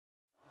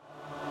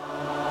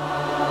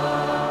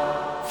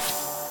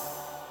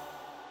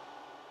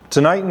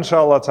Tonight,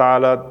 inshallah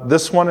ta'ala,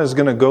 this one is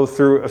going to go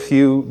through a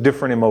few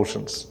different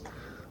emotions,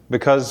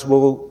 because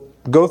we'll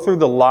go through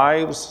the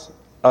lives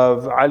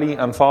of Ali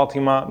and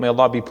Fatima, may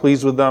Allah be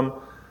pleased with them,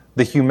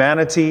 the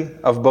humanity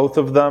of both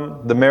of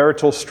them, the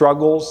marital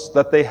struggles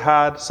that they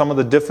had, some of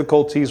the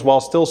difficulties,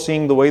 while still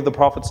seeing the way the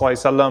Prophet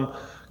ﷺ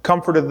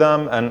comforted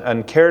them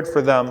and cared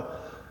for them,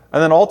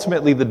 and then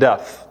ultimately the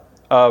death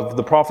of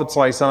the Prophet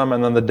ﷺ,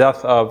 and then the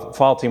death of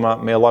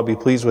Fatima, may Allah be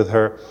pleased with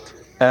her,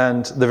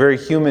 and the very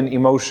human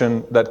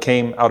emotion that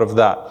came out of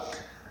that.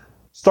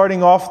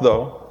 Starting off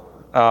though,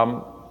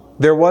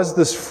 there was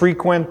this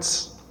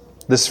frequent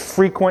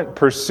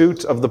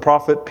pursuit of the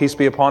Prophet, peace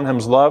be upon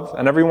him's love,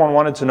 and everyone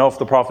wanted to know if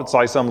the Prophet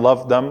ﷺ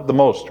loved them the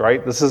most,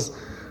 right? This is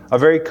a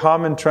very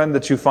common trend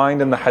that you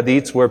find in the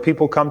hadiths, where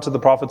people come to the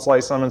Prophet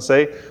ﷺ and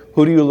say,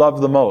 who do you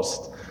love the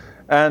most?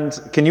 And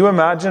can you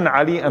imagine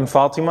Ali and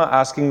Fatima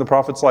asking the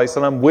Prophet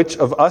ﷺ, which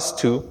of us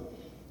two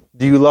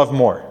do you love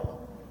more?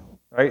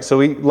 Right? So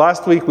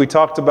last week we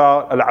talked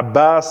about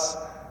Al-Abbas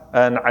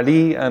and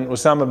Ali and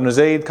Usama ibn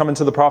Zayd coming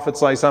to the Prophet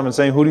ﷺ and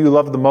saying, who do you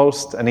love the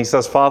most? And he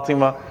says,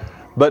 Fatima.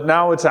 But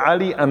now it's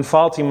Ali and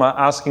Fatima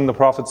asking the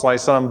Prophet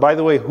ﷺ, by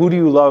the way, who do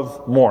you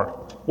love more?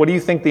 What do you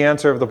think the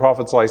answer of the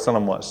Prophet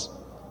ﷺ was?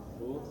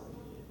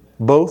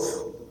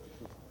 Both?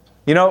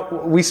 You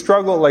know, we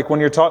struggle like when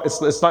you're talking,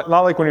 it's not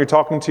like when you're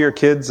talking to your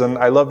kids and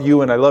I love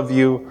you and I love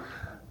you.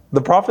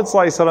 The Prophet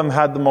ﷺ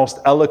had the most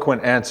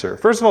eloquent answer.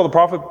 First of all, the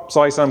Prophet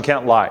ﷺ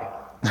can't lie,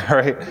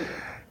 right?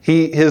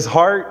 His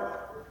heart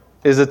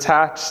is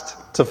attached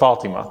to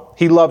Fatima.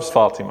 He loves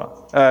Fatima,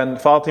 and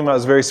Fatima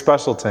is very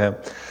special to him.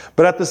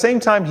 But at the same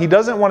time, he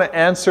doesn't want to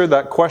answer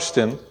that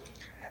question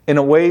in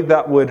a way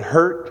that would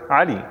hurt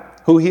Ali,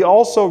 who he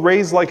also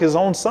raised like his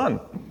own son,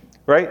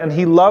 right? And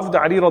he loved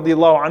Ali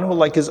radiallahu anhu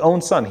like his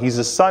own son. He's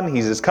his son,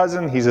 he's his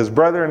cousin, he's his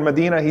brother in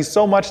Medina, he's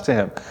so much to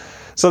him.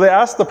 So they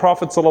asked the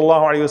Prophet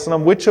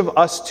ﷺ, which of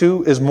us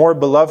two is more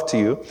beloved to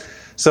you?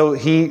 So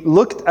he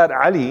looked at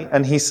Ali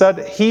and he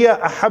said, Hiya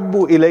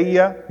ahabbu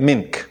ilayya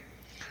mink,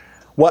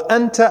 wa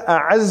anta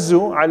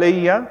a'azzu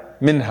alayya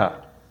minha.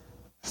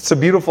 It's a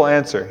beautiful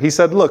answer. He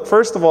said, look,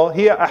 first of all,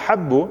 Hiya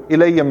ahabbu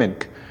ilayya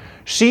mink.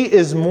 She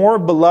is more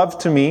beloved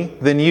to me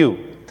than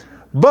you.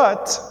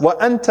 But wa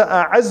anta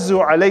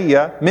a'azzu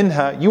alayya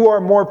minha. You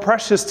are more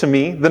precious to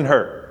me than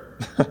her.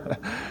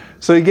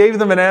 So he gave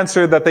them an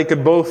answer that they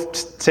could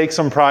both take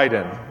some pride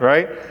in,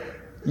 right?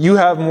 You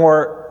have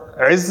more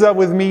izzah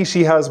with me,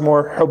 she has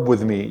more hubb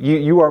with me.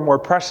 You are more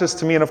precious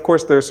to me, and of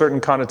course there are certain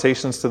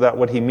connotations to that,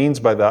 what he means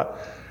by that.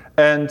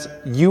 And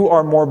you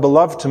are more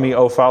beloved to me,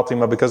 O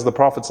Fatima, because the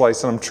Prophet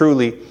ﷺ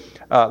truly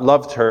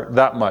loved her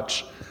that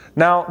much.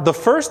 Now, the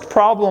first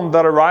problem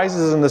that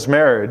arises in this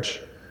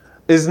marriage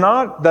is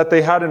not that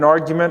they had an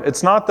argument,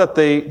 it's not that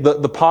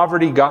the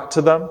poverty got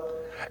to them,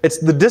 it's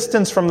the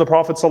distance from the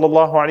Prophet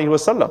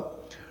ﷺ.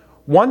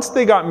 Once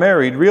they got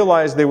married,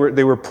 realized they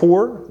were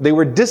poor, they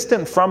were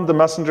distant from the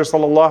Messenger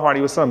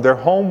ﷺ. Their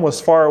home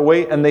was far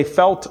away and they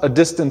felt a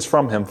distance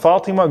from him.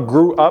 Fatima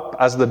grew up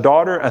as the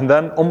daughter and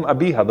then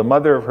Abiha, the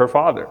mother of her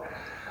father,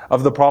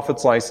 of the Prophet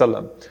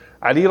ﷺ.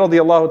 Ali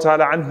radiallahu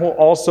ta'ala anhu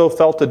also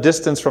felt a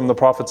distance from the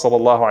Prophet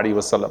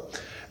ﷺ.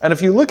 And if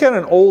you look at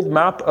an old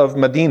map of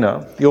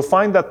Medina, you'll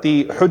find that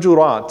the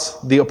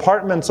hujurat, the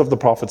apartments of the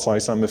Prophet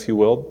ﷺ, if you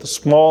will, the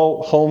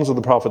small homes of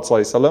the Prophet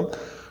ﷺ,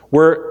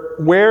 were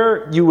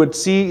where you would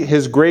see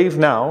his grave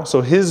now.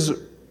 So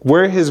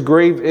where his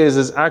grave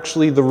is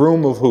actually the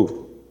room of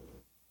who?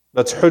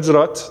 That's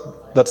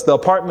Hujrat, that's the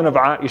apartment of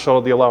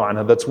Aisha radiallahu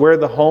anha. That's where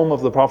the home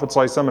of the Prophet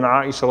ﷺ and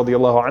Aisha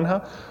radiallahu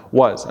anha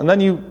was. And then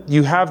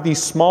you have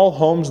these small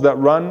homes that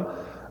run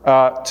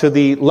to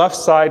the left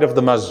side of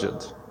the masjid,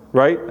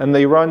 right? And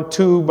they run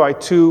 2 by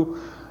 2,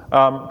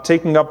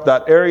 taking up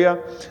that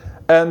area.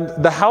 And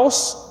the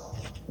house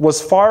was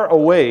far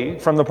away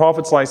from the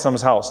Prophet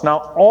ﷺ's house. Now,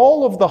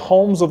 all of the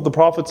homes of the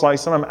Prophet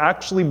ﷺ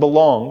actually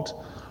belonged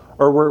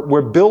or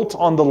were built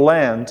on the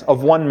land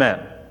of one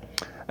man.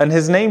 And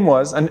his name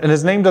was, and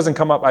his name doesn't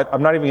come up,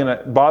 I'm not even going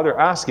to bother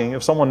asking.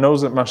 If someone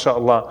knows it,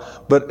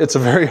 mashallah, but it's a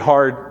very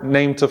hard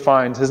name to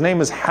find. His name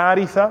is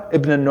Haritha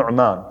ibn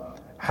al-Nu'man.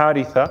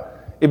 Haritha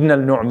ibn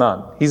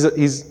al-Nu'man.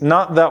 He's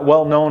not that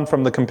well known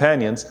from the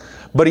companions,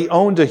 but he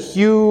owned a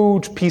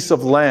huge piece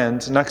of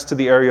land next to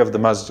the area of the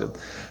masjid.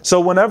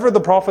 So whenever the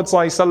Prophet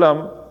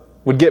ﷺ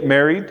would get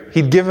married,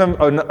 he'd give him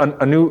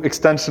a new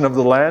extension of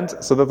the land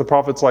so that the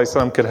Prophet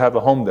ﷺ could have a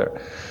home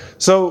there.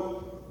 So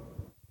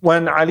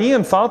when Ali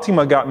and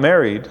Fatima got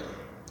married,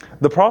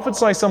 the Prophet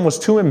ﷺ was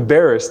too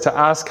embarrassed to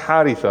ask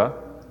Haritha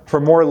for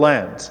more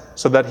land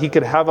so that he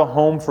could have a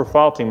home for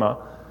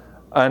Fatima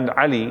and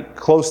Ali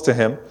close to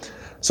him.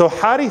 So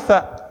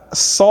Haritha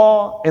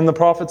saw in the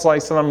Prophet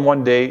ﷺ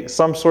one day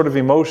some sort of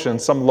emotion,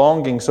 some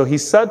longing. So he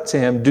said to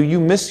him, do you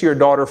miss your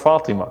daughter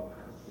Fatima?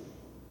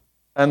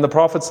 And the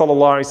Prophet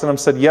ﷺ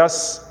said,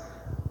 yes.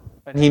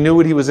 And he knew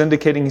what he was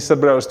indicating. He said,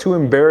 but I was too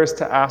embarrassed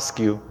to ask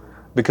you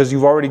because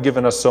you've already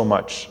given us so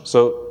much.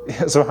 So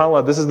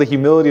subhanAllah, this is the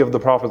humility of the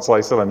Prophet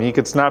ﷺ. He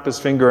could snap his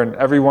finger and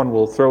everyone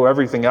will throw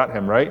everything at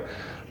him, right?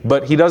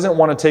 But he doesn't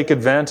want to take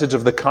advantage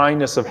of the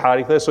kindness of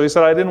Haritha. So he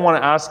said, I didn't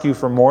want to ask you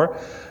for more.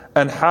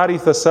 And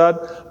Haritha said,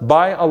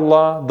 by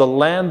Allah, the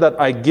land that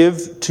I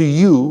give to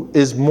you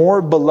is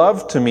more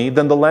beloved to me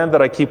than the land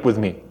that I keep with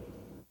me.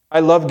 I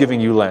love giving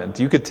you land.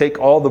 You could take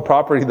all the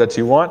property that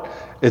you want.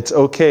 It's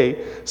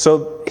okay.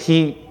 So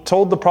he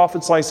told the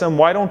Prophet ﷺ,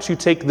 why don't you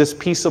take this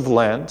piece of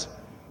land,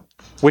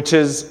 which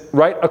is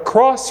right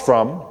across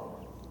from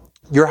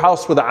your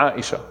house with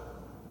Aisha.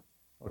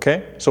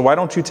 Okay? So why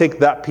don't you take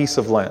that piece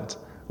of land?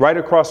 Right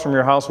across from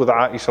your house with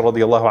Aisha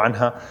radiallahu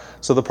anha.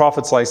 So the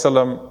Prophet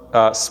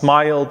ﷺ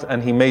smiled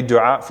and he made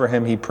dua for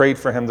him. He prayed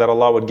for him that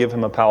Allah would give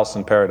him a palace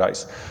in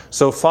paradise.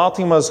 So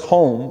Fatima's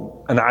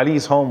home and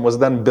Ali's home was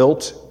then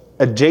built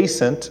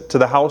adjacent to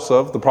the house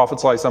of the Prophet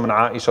ﷺ and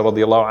Aisha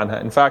radiallahu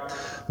anha. In fact,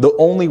 the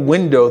only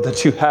window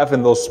that you have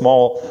in those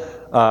small,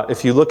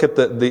 if you look at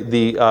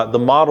the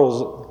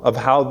models of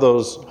how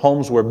those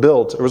homes were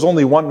built, there was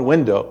only one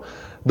window.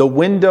 The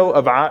window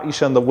of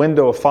Aisha and the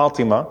window of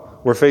Fatima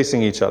were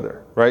facing each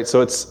other, right?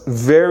 So it's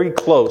very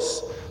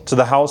close to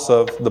the house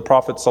of the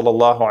Prophet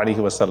sallallahu alaihi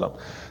wasallam.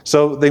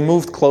 So they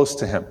moved close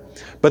to him.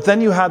 But then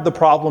you had the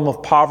problem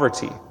of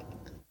poverty.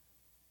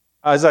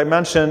 As I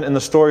mentioned in the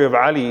story of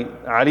Ali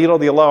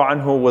radiallahu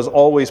anhu was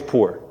always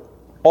poor,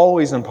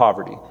 always in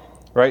poverty,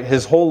 right?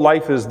 His whole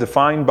life is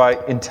defined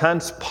by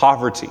intense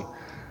poverty.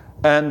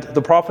 And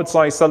the Prophet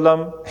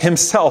ﷺ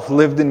himself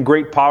lived in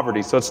great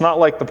poverty. So it's not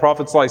like the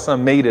Prophet ﷺ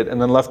made it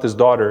and then left his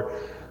daughter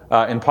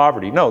in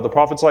poverty. No, the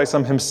Prophet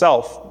ﷺ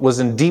himself was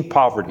in deep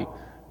poverty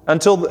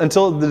until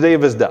the day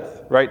of his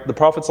death, right? The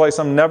Prophet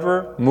ﷺ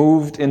never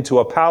moved into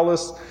a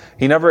palace.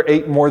 He never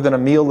ate more than a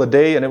meal a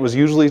day, and it was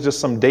usually just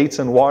some dates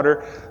and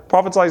water. The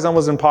Prophet ﷺ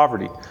was in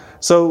poverty.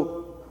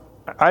 So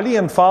Ali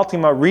and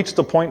Fatima reached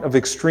a point of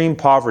extreme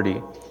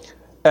poverty,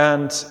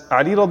 and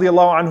Ali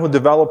radiallahu anhu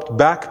developed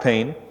back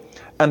pain,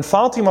 and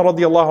Fatima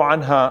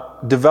radiallahu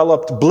anha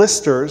developed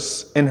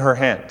blisters in her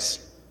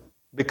hands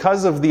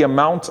because of the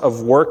amount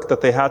of work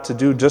that they had to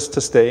do just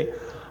to stay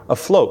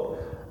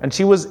afloat. And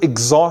she was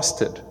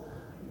exhausted.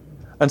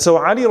 And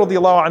so Ali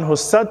radiallahu anhu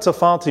said to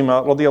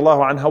Fatima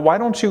radiallahu anha, why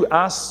don't you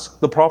ask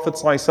the Prophet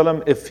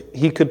ﷺ if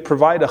he could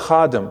provide a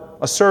khadim,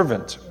 a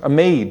servant, a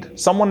maid,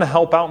 someone to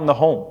help out in the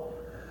home?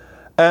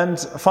 And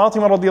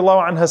Fatima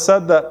radiallahu anha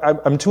said that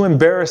I'm too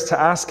embarrassed to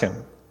ask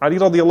him. Ali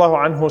radiallahu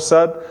anhu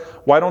said,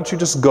 why don't you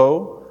just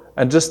go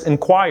and just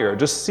inquire,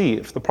 just see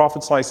if the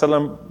Prophet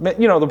ﷺ,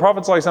 you know, the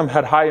Prophet ﷺ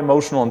had high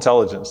emotional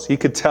intelligence. He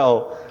could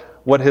tell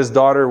what his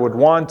daughter would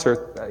want,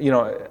 or, you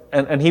know,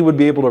 and he would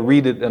be able to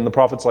read it, and the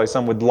Prophet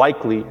ﷺ would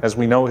likely, as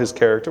we know his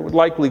character, would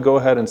likely go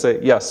ahead and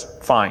say, yes,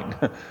 fine,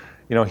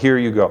 you know, here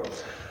you go.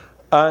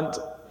 And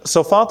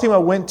so Fatima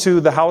went to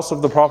the house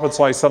of the Prophet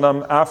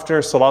ﷺ after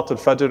Salatul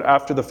Fajr,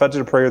 after the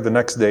Fajr prayer the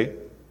next day,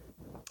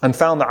 and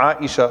found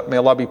Aisha, may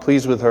Allah be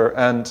pleased with her,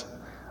 and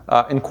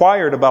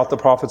inquired about the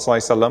Prophet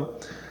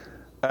ﷺ.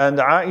 And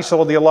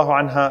Aisha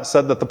radiallahu anha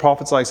said that the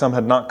Prophet ﷺ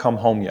had not come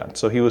home yet.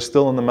 So he was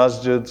still in the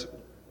masjid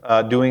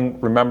doing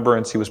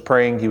remembrance. He was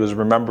praying, he was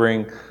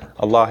remembering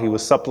Allah, he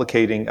was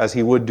supplicating as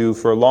he would do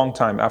for a long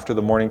time after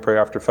the morning prayer,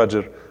 after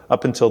Fajr,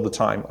 up until the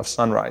time of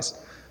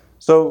sunrise.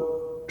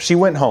 So she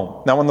went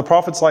home. Now when the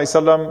Prophet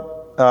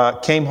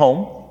ﷺ came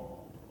home,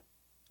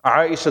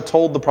 Aisha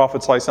told the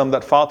Prophet ﷺ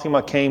that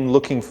Fatima came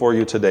looking for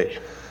you today.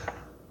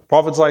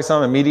 Prophet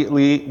ﷺ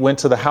immediately went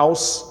to the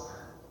house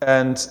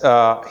and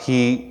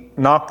he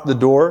knocked the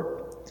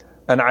door,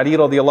 and Ali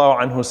radiallahu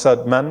anhu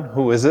said, "Man,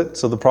 who is it?"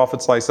 So the Prophet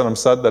ﷺ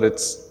said that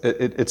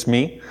it's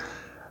me.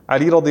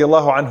 Ali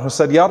radiallahu anhu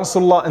said, "Ya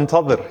Rasulullah,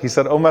 intadir." He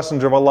said, "O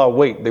Messenger of Allah,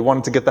 wait." They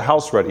wanted to get the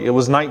house ready. It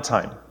was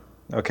nighttime,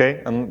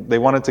 okay? And they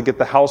wanted to get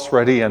the house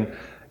ready and,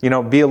 you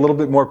know, be a little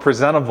bit more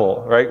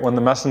presentable, right? When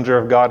the Messenger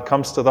of God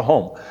comes to the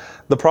home.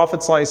 The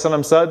Prophet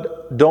ﷺ said,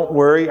 "Don't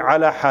worry,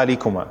 ala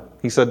halikuma."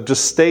 He said,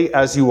 just stay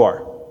as you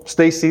are.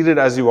 Stay seated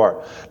as you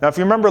are. Now, if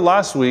you remember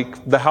last week,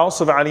 the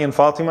house of Ali and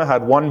Fatima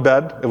had one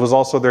bed. It was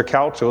also their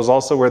couch. It was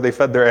also where they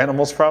fed their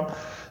animals from.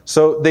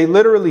 So they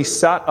literally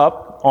sat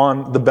up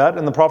on the bed,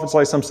 and the Prophet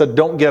ﷺ said,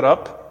 "Don't get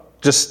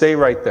up. Just stay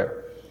right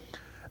there."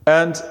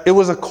 And it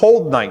was a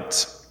cold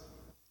night.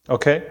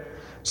 Okay?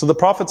 So the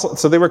Prophet,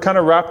 so they were kind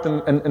of wrapped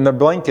in their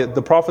blanket.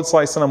 The Prophet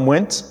ﷺ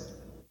went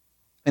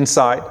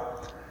inside,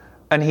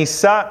 and he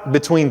sat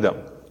between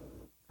them.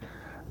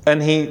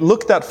 And he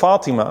looked at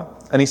Fatima,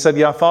 and he said,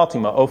 "Ya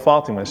Fatima, O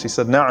Fatima." She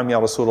said, "Na'am ya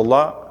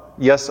Rasulullah."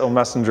 Yes, O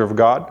Messenger of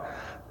God.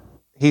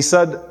 He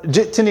said,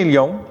 "Ji'tini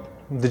al-yawm."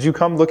 Did you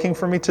come looking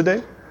for me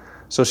today?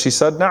 So she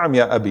said, "Na'am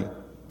ya Abi."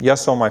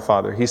 Yes, O my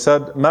father. He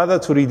said, "Mada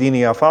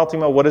turidini ya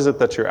Fatima?" What is it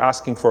that you're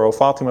asking for, O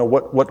Fatima?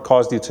 What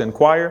caused you to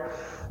inquire?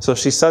 So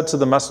she said to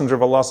the Messenger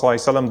of Allah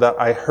ﷺ that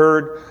I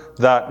heard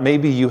that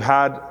maybe you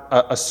had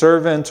a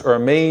servant or a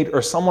maid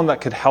or someone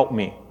that could help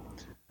me.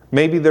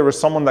 Maybe there was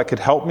someone that could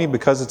help me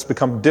because it's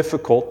become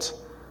difficult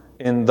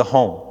in the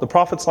home. The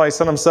Prophet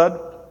ﷺ said,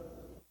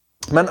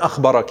 "Man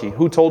akhbaraki?"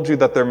 Who told you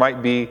that there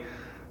might be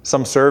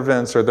some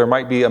servants, or there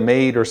might be a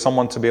maid or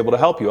someone to be able to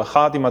help you, a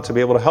khadima to be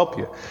able to help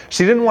you.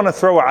 She didn't want to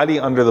throw Ali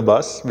under the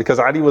bus, because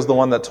Ali was the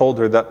one that told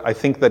her that I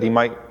think that he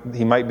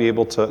might be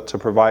able to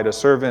provide a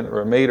servant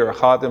or a maid or a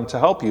khadim to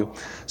help you.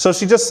 So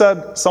she just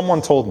said,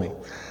 someone told me.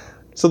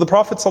 So the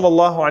Prophet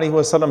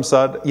ﷺ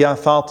said, Ya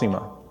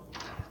Fatima,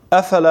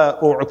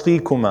 أَفَلَا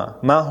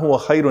أُعْطِيكُمَا مَا هُوَ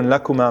خَيْرٌ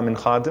لَكُمَا مِنْ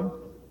خَادِمٍ?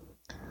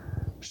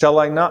 Shall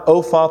I not,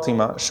 O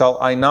Fatima, shall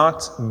I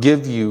not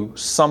give you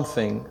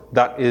something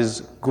that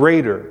is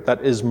greater,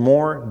 that is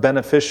more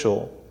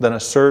beneficial than a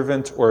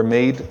servant or a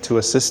maid to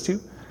assist you?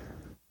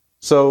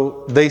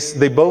 So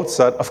they both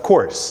said, of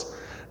course.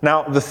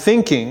 Now the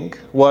thinking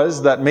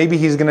was that maybe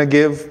he's going to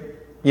give,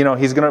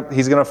 he's going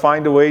to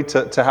find a way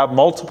to have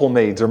multiple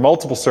maids or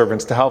multiple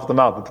servants to help them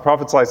out. That the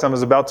Prophet ﷺ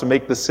is about to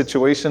make this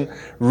situation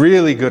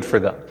really good for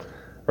them,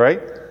 right?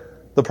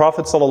 The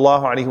Prophet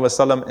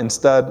ﷺ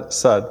instead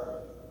said,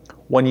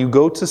 when you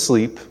go to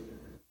sleep,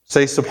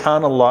 say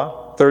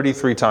Subhanallah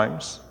 33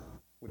 times,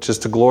 which is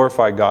to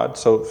glorify God.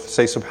 So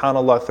say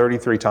Subhanallah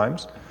 33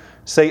 times.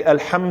 Say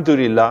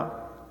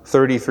Alhamdulillah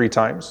 33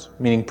 times,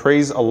 meaning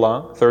praise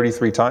Allah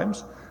 33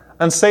 times.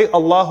 And say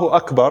Allahu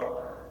Akbar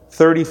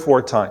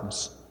 34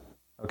 times.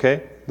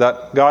 Okay?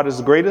 That God is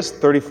the greatest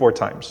 34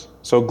 times.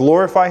 So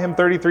glorify Him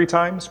 33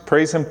 times,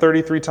 praise Him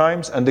 33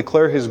 times, and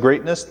declare His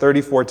greatness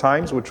 34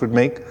 times, which would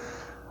make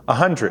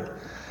 100.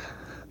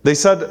 They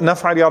said,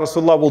 Naf'al ya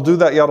Rasulullah, we'll do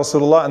that ya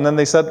Rasulullah. And then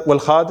they said, Wal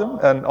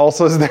khadim, and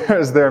also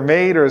is there a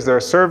maid or is there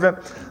a servant?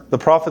 The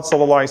Prophet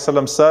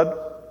ﷺ said,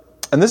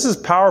 and this is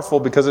powerful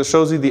because it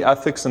shows you the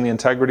ethics and the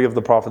integrity of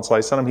the Prophet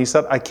ﷺ. He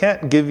said, I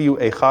can't give you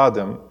a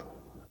khadim,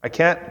 I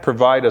can't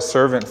provide a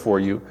servant for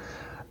you,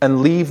 and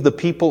leave the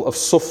people of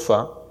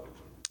Suffa,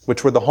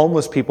 which were the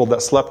homeless people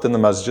that slept in the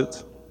masjid.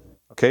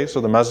 Okay,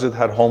 so the masjid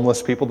had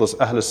homeless people, those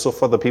Ahl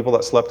al-Suffa, the people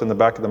that slept in the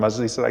back of the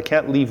masjid. He said, I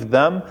can't leave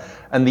them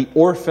and the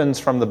orphans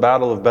from the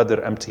battle of Badr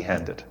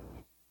empty-handed.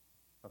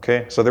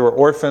 Okay, so there were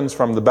orphans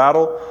from the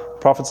battle.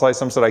 Prophet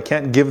ﷺ said, I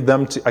can't give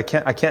them I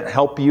can't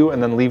help you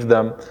and then leave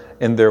them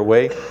in their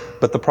way.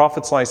 But the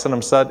Prophet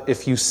ﷺ said,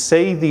 if you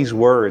say these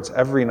words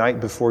every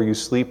night before you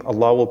sleep,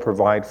 Allah will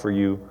provide for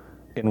you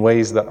in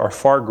ways that are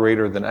far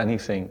greater than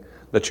anything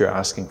that you're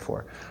asking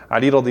for.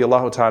 Ali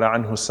radiallahu ta'ala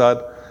anhu said,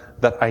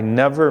 that I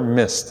never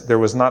missed, there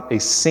was not a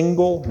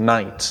single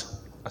night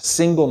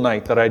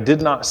that I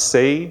did not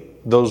say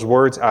those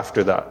words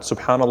after that.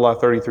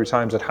 Subhanallah 33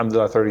 times,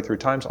 Alhamdulillah 33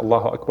 times,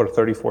 Allahu Akbar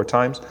 34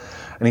 times.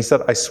 And he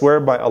said, I swear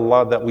by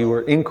Allah that we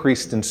were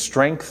increased in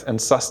strength and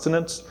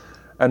sustenance,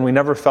 and we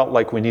never felt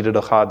like we needed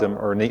a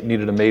khadim or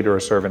needed a maid or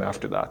a servant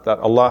after that. That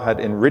Allah had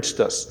enriched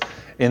us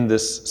in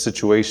this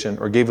situation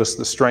or gave us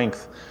the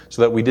strength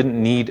so that we didn't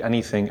need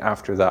anything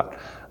after that.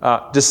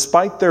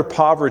 Despite their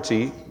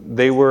poverty,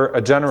 they were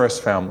a generous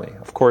family.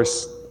 Of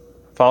course,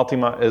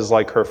 Fatima is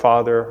like her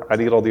father.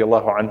 Ali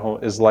radiallahu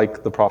anhu is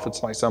like the Prophet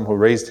ﷺ who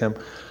raised him.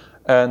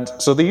 And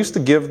so they used to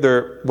give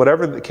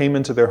whatever that came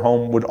into their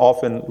home would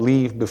often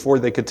leave before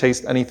they could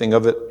taste anything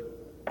of it.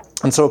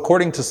 And so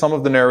according to some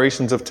of the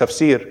narrations of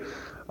tafsir,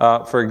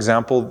 for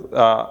example,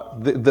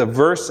 the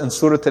verse in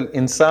Surah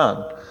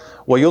Al-Insan,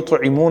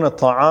 وَيُطْعِمُونَ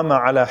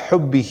الطَّعَامَ عَلَى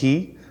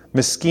حُبِّهِ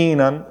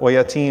مسكينا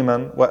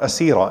ويتيما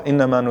وأسيرا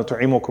إنما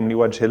نطعمكم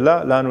لوجه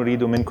الله لا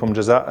نريد منكم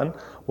جزاء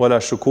ولا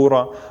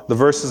شكورا. The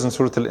verses in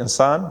Surah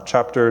Al-Insan,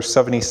 chapter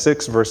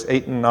 76, verse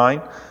 8 and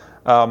 9,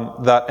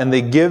 and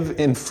they give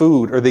in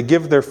food, or they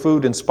give their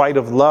food in spite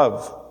of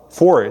love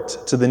for it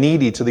to the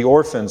needy, to the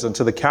orphans, and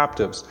to the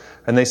captives.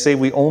 And they say,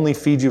 we only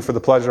feed you for the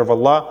pleasure of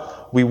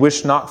Allah. We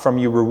wish not from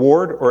you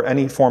reward or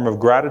any form of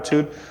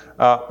gratitude.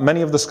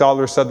 Many of the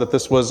scholars said that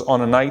this was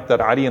on a night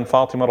that Ali and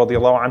Fatima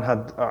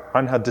radiallahu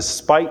anha,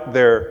 despite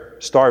their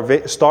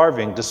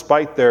starving,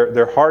 despite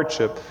their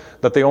hardship,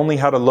 that they only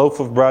had a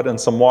loaf of bread and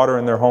some water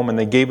in their home, and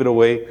they gave it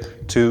away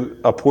to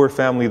a poor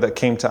family that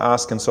came to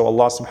ask. And so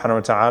Allah subhanahu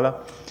wa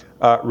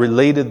ta'ala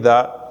related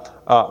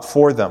that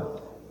for them.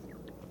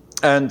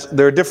 And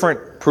there are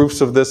different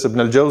proofs of this. Ibn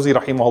al-Jawzi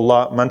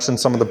rahimahullah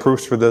mentioned some of the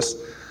proofs for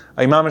this.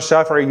 Imam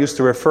al-Shafi'i used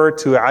to refer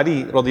to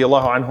Ali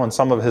radiallahu anhu in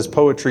some of his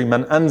poetry,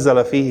 Man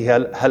anzala fihi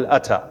hal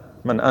ata.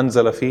 Man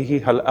anzala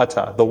fihi hal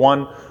ata. The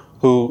one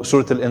who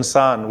Surah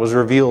Al-Insan was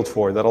revealed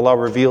for, that Allah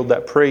revealed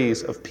that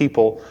praise of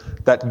people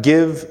that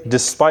give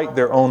despite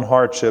their own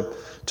hardship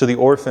to the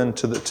orphan,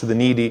 to the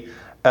needy,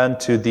 and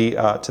to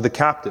the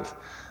captive.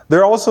 There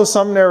are also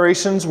some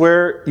narrations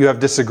where you have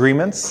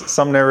disagreements,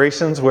 some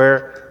narrations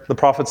where the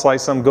Prophet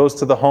ﷺ goes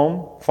to the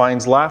home,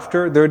 finds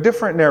laughter. There are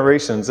different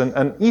narrations,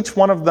 and each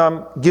one of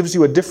them gives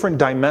you a different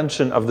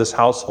dimension of this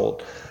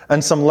household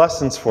and some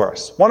lessons for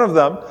us. One of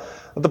them,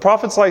 the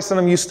Prophet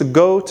ﷺ used to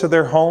go to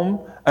their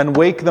home and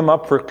wake them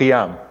up for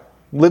qiyam.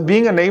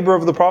 Being a neighbor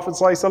of the Prophet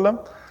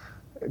ﷺ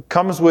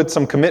comes with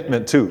some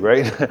commitment too,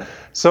 right?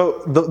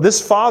 So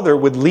this father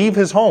would leave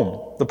his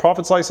home. The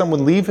Prophet ﷺ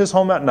would leave his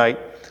home at night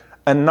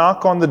and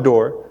knock on the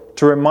door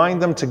to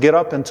remind them to get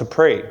up and to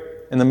pray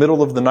in the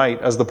middle of the night,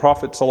 as the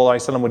Prophet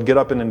ﷺ would get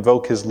up and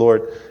invoke his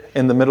Lord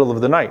in the middle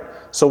of the night.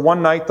 So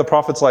one night the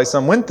Prophet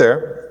ﷺ went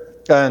there,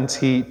 and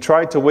he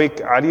tried to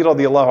wake Ali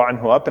radiallahu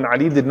anhu up, and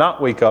Ali did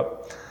not wake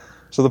up.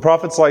 So the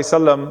Prophet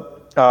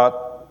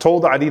ﷺ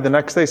told Ali the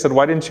next day, said,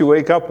 why didn't you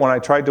wake up when I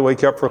tried to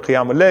wake you up for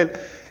Qiyam al-Layl?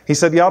 He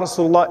said, Ya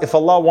Rasulullah, if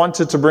Allah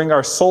wanted to bring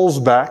our souls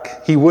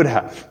back, He would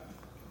have.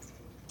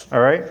 All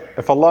right?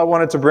 If Allah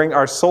wanted to bring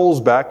our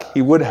souls back,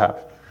 He would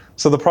have.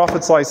 So the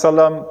Prophet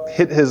ﷺ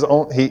hit his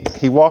own,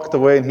 he walked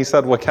away and he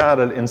said,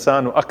 وَكَانَ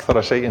الْإِنسَانُ أَكْثَرَ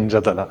شَيْءٍ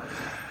جَدَلًا.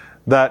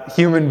 That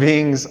human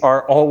beings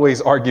are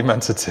always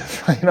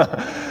argumentative. Even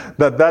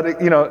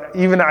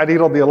Ali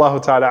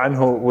radiallahu ta'ala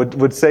anhu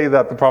would say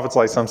that the Prophet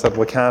ﷺ said,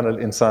 وَكَانَ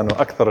الْإِنسَانُ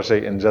أَكْثَرَ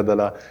شَيْءٍ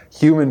جَدَلًا.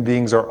 Human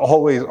beings are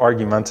always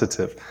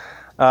argumentative.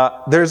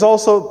 There's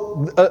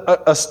also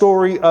a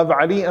story of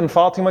Ali and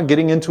Fatima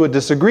getting into a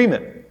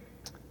disagreement.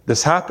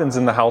 This happens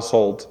in the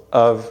household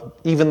of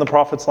even the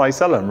Prophet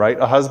ﷺ, right?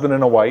 A husband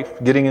and a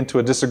wife getting into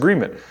a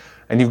disagreement.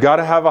 And you've got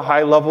to have a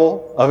high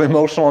level of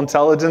emotional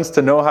intelligence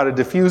to know how to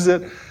diffuse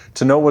it,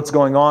 to know what's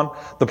going on.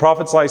 The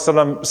Prophet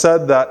ﷺ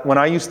said that when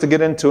I used to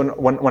get into,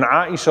 when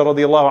Aisha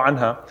radiallahu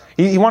anha,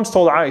 he once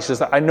told Aisha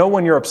that I know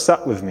when you're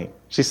upset with me.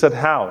 She said,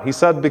 how? He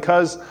said,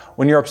 because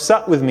when you're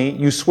upset with me,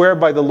 you swear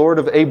by the Lord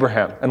of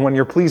Abraham. And when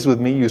you're pleased with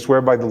me, you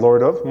swear by the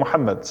Lord of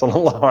Muhammad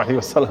sallallahu alaihi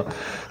wasallam.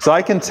 So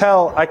I can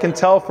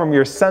tell from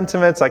your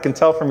sentiments, I can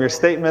tell from your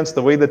statements,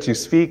 the way that you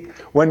speak,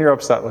 when you're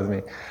upset with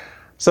me.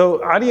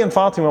 So Ali and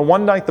Fatima,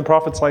 one night the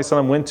Prophet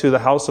ﷺ went to the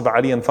house of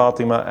Ali and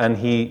Fatima, and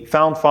he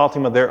found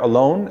Fatima there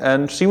alone,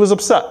 and she was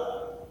upset.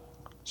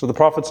 So the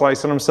Prophet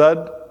ﷺ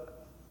said,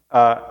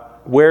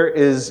 where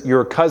is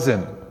your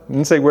cousin? He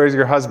didn't say, where is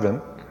your husband?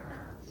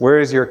 Where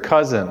is your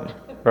cousin?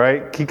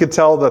 Right? He could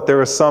tell that there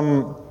was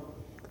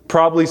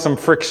probably some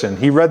friction.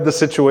 He read the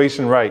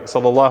situation right,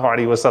 sallallahu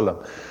alaihi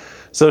wasallam.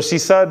 So she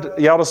said,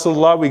 Ya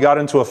Rasulullah, we got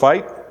into a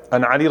fight,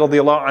 and Ali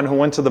radiallahu anhu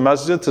went to the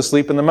masjid to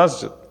sleep in the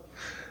masjid.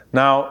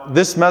 Now,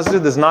 this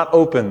masjid is not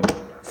open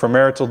for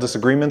marital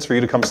disagreements for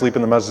you to come sleep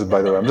in the masjid,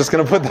 by the way. I'm just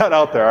going to put that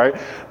out there, all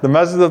right? The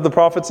masjid of the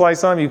Prophet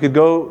ﷺ, you could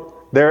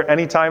go there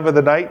any time of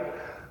the night,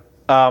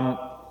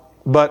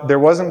 but there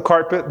wasn't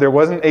carpet, there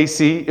wasn't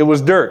AC, it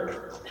was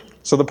dirt.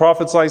 So the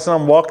Prophet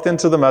ﷺ walked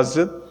into the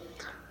masjid,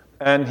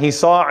 and he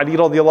saw Ali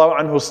radiallahu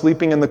anhu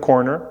sleeping in the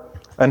corner,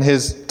 and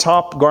his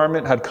top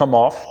garment had come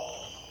off,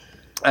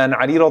 and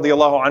Ali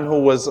radiallahu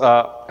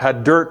anhu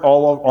had dirt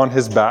all on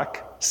his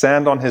back,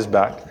 sand on his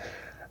back,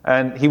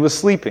 and he was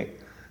sleeping.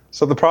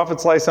 So the Prophet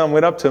ﷺ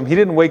went up to him. He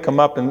didn't wake him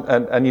up and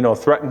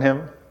threaten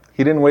him.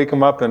 He didn't wake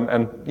him up and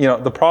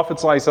the Prophet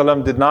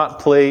ﷺ did not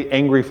play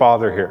angry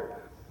father here.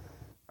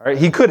 All right?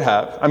 He could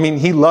have. I mean,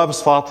 he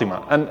loves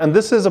Fatima. And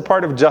this is a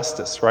part of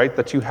justice, right?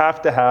 That you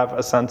have to have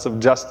a sense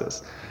of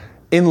justice.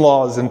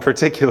 In-laws in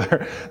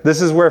particular.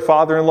 This is where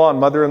father-in-law and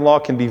mother-in-law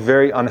can be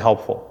very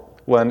unhelpful.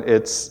 When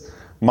it's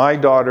my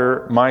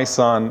daughter, my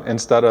son,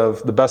 instead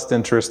of the best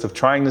interest of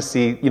trying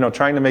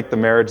to make the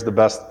marriage the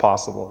best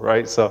possible,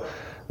 right? So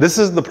this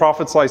is the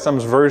Prophet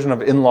ﷺ's version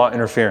of in-law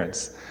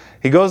interference.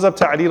 He goes up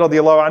to Ali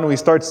radiallahu anhu, he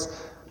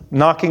starts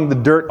knocking the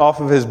dirt off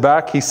of his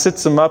back, he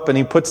sits him up and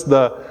he puts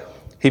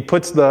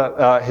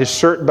his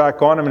shirt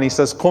back on him and he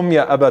says, Qum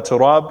ya Aba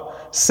Turab,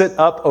 sit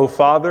up, O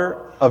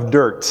father of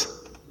dirt.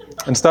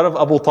 Instead of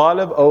Abu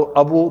Talib, O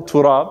Abu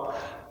Turab.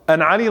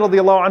 And Ali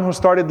radiallahu anhu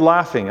started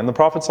laughing, and the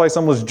Prophet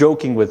ﷺ was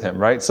joking with him,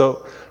 right?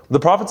 So the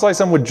Prophet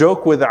ﷺ would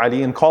joke with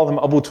Ali and call him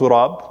Abu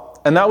Turab,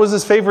 and that was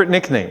his favorite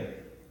nickname,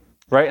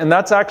 right? And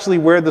that's actually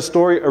where the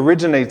story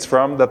originates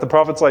from, that the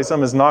Prophet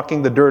ﷺ is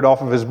knocking the dirt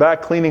off of his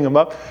back, cleaning him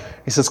up.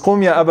 He says,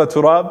 Qum ya Aba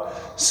Turab,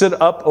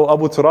 sit up, O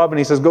Abu Turab, and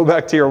he says, go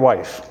back to your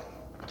wife.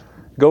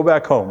 Go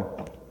back home,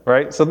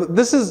 right? So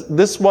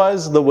this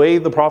was the way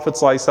the Prophet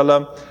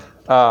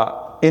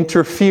ﷺ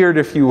interfered,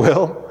 if you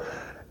will,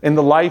 in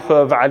the life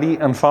of Ali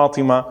and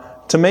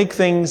Fatima to make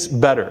things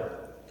better,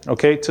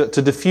 okay,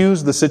 to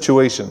diffuse the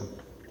situation.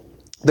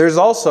 There's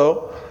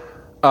also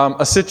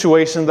a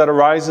situation that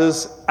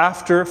arises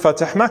after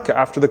Fatih Mecca,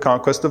 after the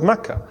conquest of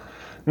Mecca.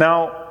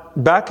 Now,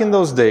 back in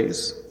those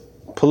days,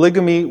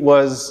 polygamy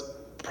was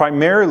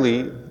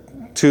primarily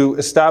to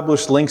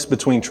establish links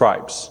between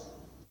tribes,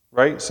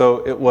 right?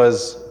 So it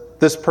was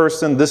this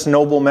person, this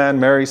nobleman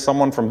marries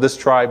someone from this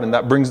tribe, and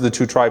that brings the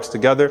two tribes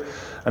together,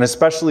 and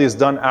especially is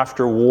done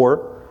after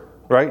war,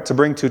 right, to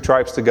bring two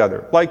tribes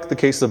together, like the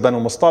case of Banu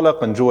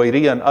Mustalaq and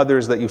Juwayriyah and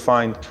others that you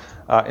find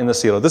in the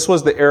Seerah. This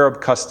was the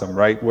Arab custom,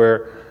 right,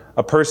 where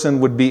a person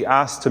would be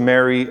asked to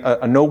marry,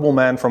 a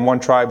nobleman from one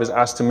tribe is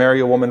asked to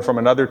marry a woman from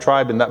another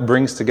tribe, and that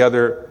brings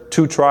together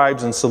two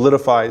tribes and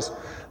solidifies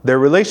their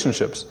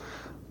relationships.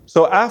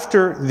 So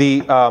after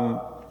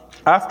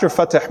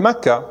Fatih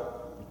Mecca,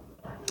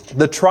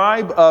 the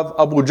tribe of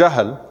Abu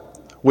Jahl,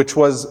 which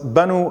was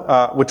Banu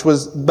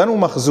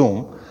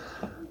Makhzum,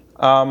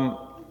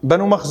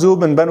 Banu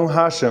Makhzum and Banu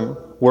Hashim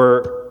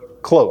were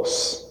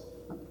close,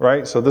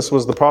 right? So this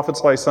was the Prophet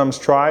ﷺ's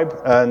tribe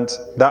and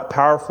that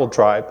powerful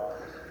tribe.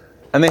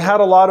 And they had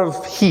a lot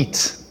of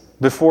heat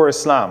before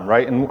Islam,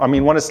 right? And I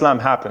mean, when Islam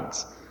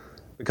happens.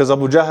 Because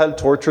Abu Jahl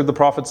tortured the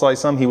Prophet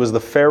ﷺ, he was the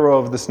pharaoh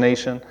of this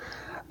nation.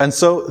 And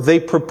so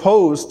they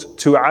proposed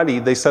to Ali,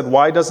 they said,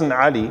 why doesn't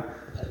Ali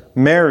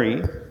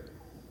marry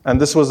And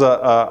this was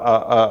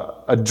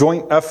a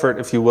joint effort,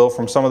 if you will,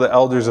 from some of the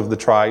elders of the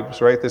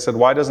tribes, right? They said,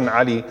 why doesn't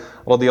Ali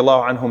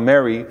radiallahu anhu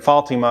marry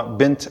Fatima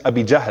bint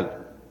Abi Jahl?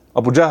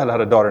 Abu Jahl had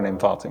a daughter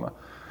named Fatima.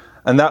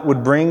 And that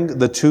would bring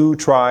the two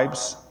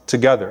tribes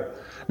together.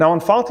 Now when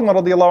Fatima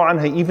radiallahu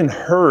anha even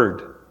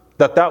heard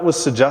that that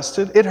was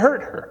suggested, it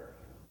hurt her.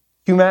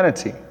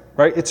 Humanity,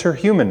 right? It's her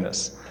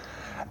humanness.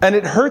 And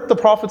it hurt the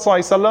Prophet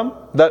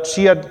ﷺ that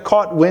she had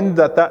caught wind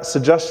that that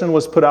suggestion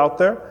was put out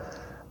there.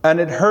 And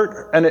it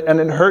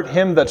hurt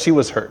him that she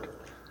was hurt.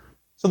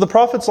 So the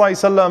Prophet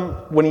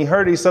ﷺ, when he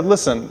heard, he said,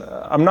 listen,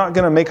 I'm not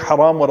going to make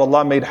haram what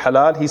Allah made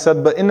halal. He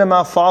said, but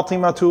إِنَّمَا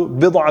فَاطِمَةُ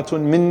بِضْعَةٌ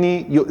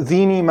مِنِّي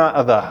يُؤْذِينِي مَا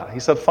أَذَاهَا. He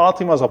said,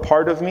 Fatima is a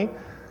part of me.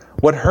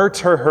 What hurts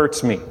her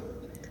hurts me.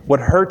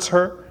 What hurts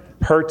her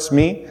hurts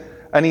me.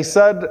 And he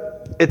said,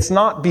 it's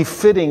not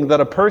befitting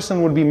that a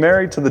person would be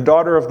married to the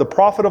daughter of the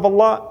Prophet of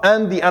Allah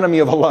and the enemy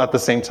of Allah at the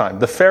same time.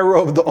 The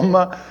Pharaoh of the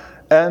Ummah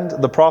and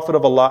the Prophet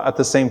of Allah at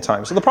the same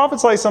time. So the Prophet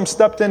ﷺ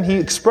stepped in, he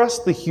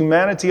expressed the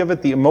humanity of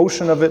it, the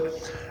emotion of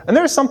it. And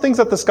there are some things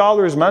that the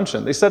scholars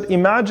mentioned. They said,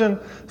 imagine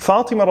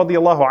Fatima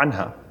radiallahu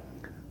anha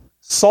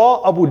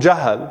saw Abu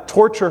Jahl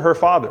torture her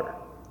father.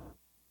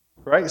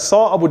 Right?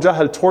 Saw Abu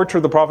Jahl torture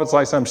the Prophet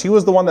ﷺ. She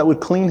was the one that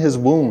would clean his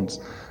wounds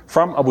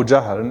from Abu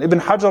Jahl. And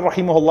Ibn Hajar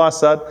rahimahullah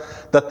said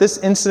that this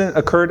incident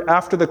occurred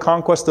after the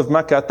conquest of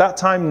Mecca. At that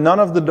time, none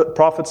of the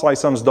Prophet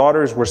ﷺ's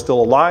daughters were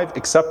still alive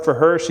except for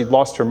her. She'd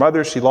lost her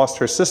mother, she lost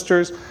her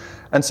sisters.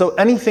 And so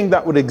anything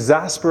that would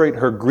exasperate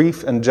her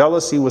grief and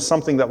jealousy was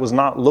something that was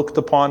not looked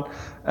upon.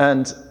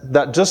 And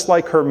that just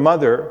like her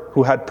mother,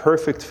 who had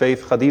perfect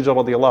faith, Khadija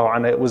radiallahu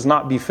anha, it was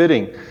not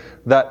befitting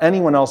that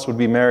anyone else would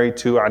be married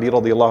to Ali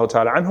radiallahu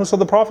ta'ala anhu. So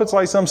the Prophet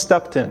ﷺ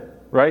stepped in,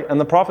 right? And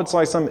the Prophet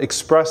ﷺ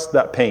expressed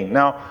that pain.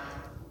 Now,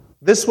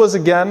 this was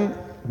again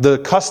the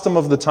custom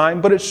of the time,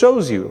 but it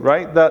shows you,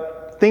 right,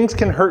 that things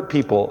can hurt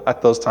people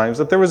at those times,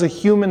 that there was a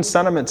human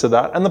sentiment to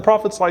that. And the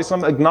Prophet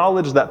ﷺ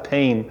acknowledged that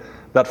pain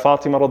that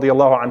Fatima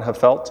radiallahu anha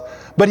felt,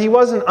 but he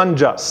wasn't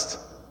unjust.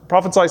 The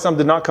Prophet ﷺ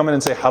did not come in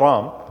and say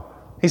haram.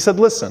 He said,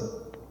 listen,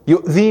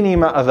 yu'dhini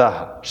ma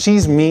adhaha.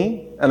 She's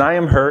me and I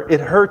am her. It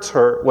hurts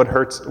her. What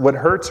hurts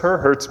her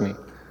hurts me.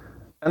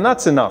 And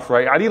that's enough,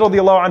 right? Ali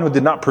radiallahu anhu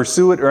did not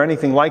pursue it or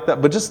anything like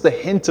that, but just the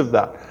hint of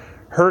that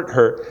hurt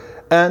her.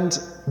 And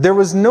there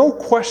was no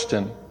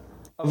question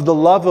of the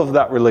love of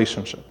that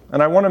relationship.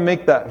 And I want to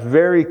make that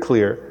very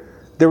clear.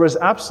 There was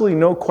absolutely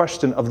no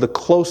question of the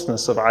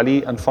closeness of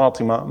Ali and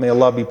Fatima. May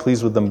Allah be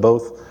pleased with them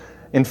both.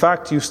 In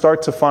fact, you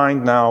start to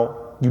find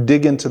now, you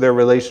dig into their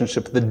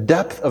relationship, the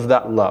depth of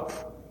that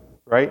love,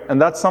 right? And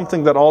that's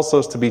something that also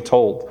is to be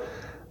told,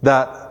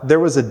 that there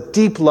was a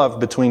deep love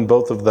between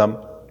both of them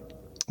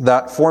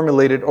that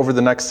formulated over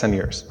the next 10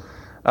 years.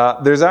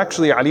 There's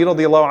actually, Ali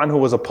radiallahu anhu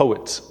was a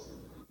poet.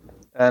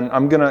 And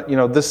I'm gonna,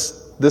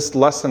 this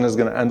lesson is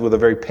gonna end with a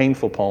very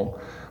painful poem.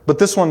 But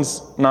this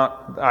one's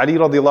not, Ali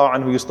radiallahu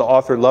anhu used to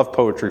author love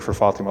poetry for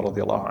Fatima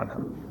radiallahu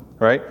anha,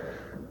 right?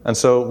 And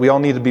so we all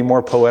need to be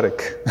more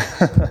poetic.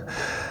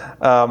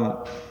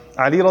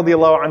 Ali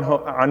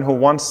radiallahu anhu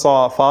once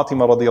saw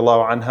Fatima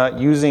radiallahu anha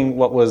using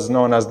what was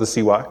known as the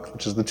siwak,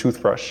 which is the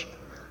toothbrush.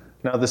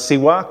 Now the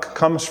siwak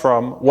comes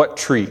from what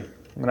tree?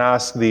 I'm gonna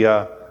ask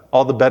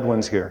all the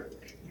Bedouins here.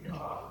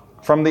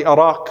 From the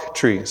arak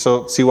tree.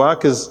 So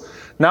siwak is,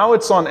 now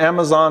it's on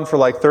Amazon for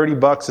like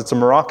 $30. It's a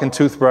Moroccan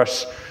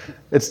toothbrush.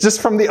 It's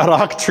just from the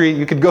arak tree.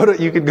 You could go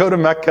to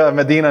Mecca,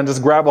 Medina, and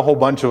just grab a whole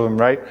bunch of them,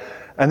 right?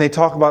 And they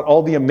talk about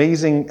all the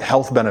amazing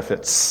health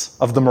benefits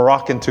of the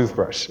Moroccan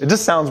toothbrush. It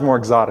just sounds more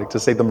exotic to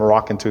say the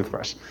Moroccan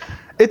toothbrush.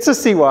 It's a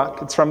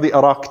siwak. It's from the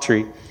arak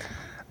tree.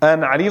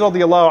 And Ali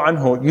radiallahu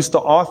anhu used to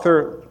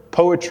author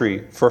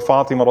poetry for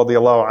Fatima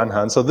radiallahu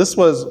anha. And so this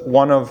was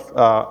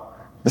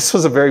this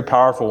was a very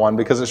powerful one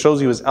because it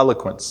shows you his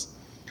eloquence.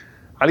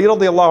 Ali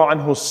radiallahu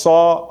anhu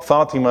saw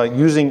Fatima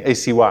using a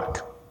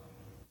siwak.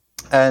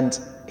 And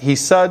he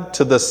said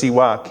to the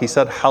siwak, he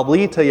said,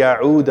 حَضِيتَ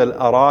يَعُودَ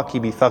الْأَرَاكِ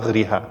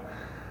بِثَغْرِهَا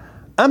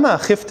أَمَا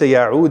خِفْتَ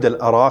يَعُودَ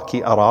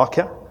الْأَرَاكِ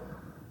أَرَاكَ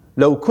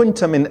لَوْ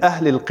كُنْتَ مِنْ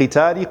أَهْلِ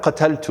الْقِتَالِ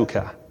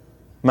قَتَلْتُكَ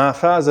مَا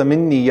فَازَ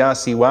مِنِّي يَا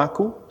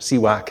سِوَاكُ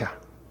سِوَاكَ.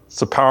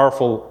 It's a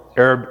powerful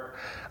Arab.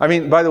 I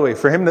mean, by the way,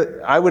 for him,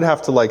 I would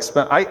have to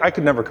I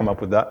could never come up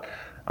with that.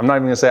 I'm not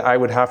even going to say I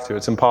would have to.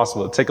 It's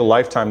impossible. It'd take a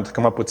lifetime to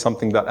come up with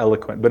something that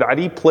eloquent. But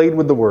Ali played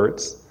with the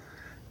words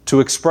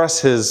to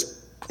express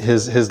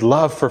his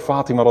love for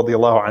Fatima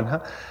radiallahu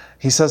anha.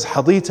 He says,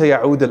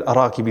 حَضِيتَ يَعُودَ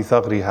الْأَرَاكِ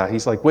بِثَغْرِهَا.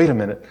 He's like, wait a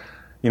minute.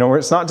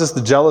 It's not just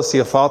the jealousy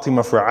of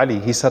Fatima for Ali.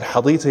 He said,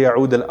 حَضِيتَ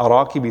يَعُودَ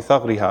الْأَرَاكِ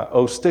بِثَغْرِهَا.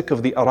 Oh, stick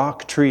of the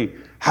arak tree.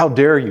 How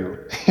dare you?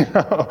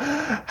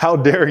 How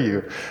dare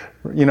you?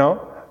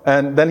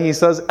 And then he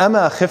says,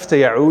 أَمَا خِفْتَ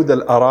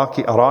يَعُودَ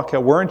الْأَرَاكِ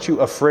أَرَاكَ. Weren't you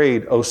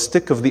afraid, O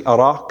stick of the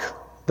arak,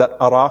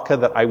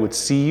 that I would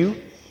see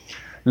you?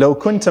 لَوْ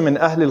كُنْتَ مِنْ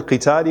أَهْلِ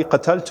الْقِتَالِ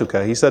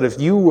قَتَلْتُكَ. He said, if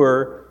you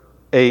were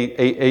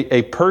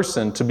a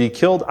person to be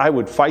killed, I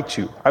would fight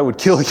you. I would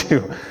kill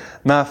you.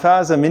 مَا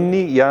فَازَ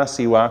مِنِّي يَا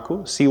سِوَاكُ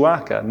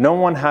سِوَاكَ. No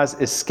one has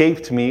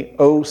escaped me,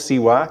 O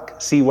siwak,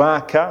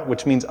 siwaka,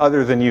 which means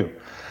other than you.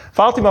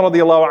 Fatima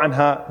radiallahu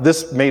anha,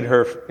 this made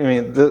her,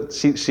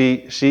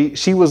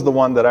 she was the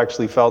one that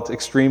actually felt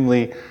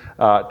extremely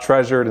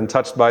treasured and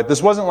touched by it.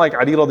 This wasn't like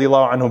Ali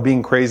radiallahu anhu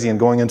being crazy and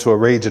going into a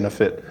rage and a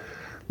fit.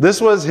 This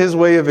was his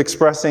way of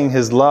expressing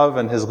his love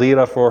and his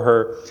ghira for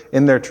her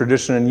in their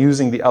tradition and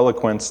using the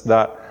eloquence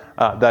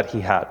that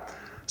he had.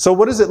 So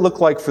what does it look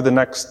like for the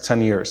next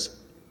 10 years?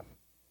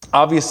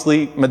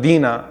 Obviously,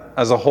 Medina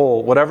as a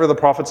whole, whatever the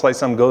Prophet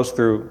ﷺ goes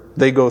through,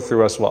 they go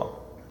through as well.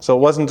 So it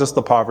wasn't just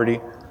the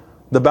poverty.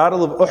 The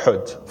Battle of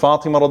Uhud,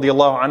 Fatima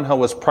radiallahu anha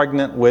was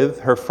pregnant with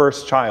her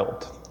first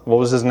child. What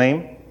was his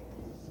name?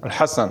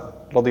 Al-Hassan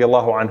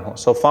radiallahu anhu.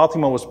 So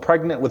Fatima was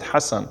pregnant with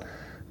Hassan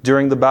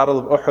during the Battle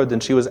of Uhud,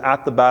 and she was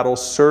at the battle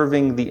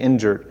serving the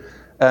injured.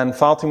 And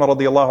Fatima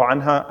radiallahu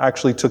anha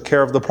actually took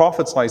care of the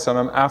Prophet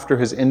ﷺ after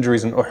his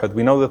injuries in Uhud.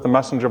 We know that the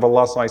Messenger of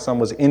Allah ﷺ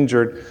was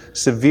injured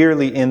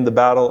severely in the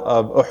Battle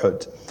of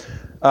Uhud.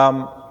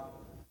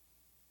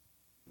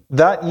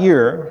 That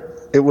year,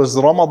 it was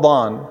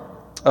Ramadan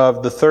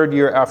of the third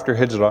year after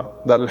Hijrah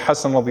that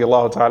Al-Hassan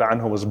radiallahu ta'ala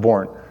anhu was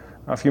born.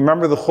 Now, if you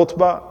remember the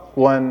khutbah,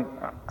 when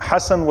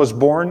Hassan was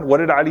born, what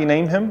did Ali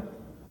name him?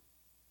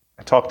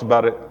 I talked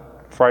about it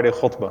Friday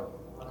khutbah.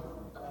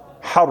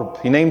 Harb.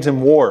 He named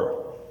him war.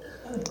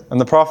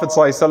 And the Prophet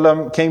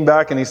ﷺ came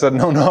back and he said,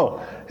 no,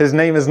 his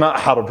name is not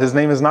Harb. His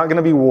name is not going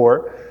to be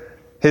war.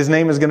 His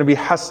name is going to be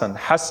Hassan.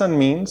 Hassan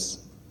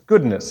means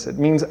goodness. It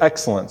means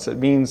excellence. It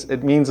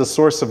means a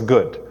source of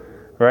good,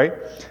 right?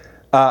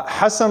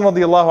 Hassan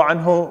radiallahu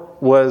anhu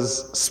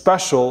was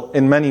special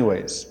in many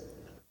ways.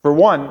 For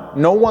one,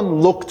 no one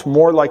looked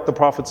more like the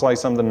Prophet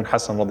ﷺ than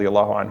Hassan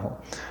radiallahu anhu.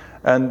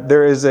 And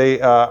there is a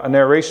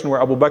narration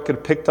where Abu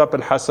Bakr picked up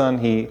Al-Hassan.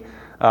 He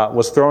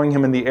was throwing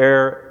him in the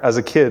air as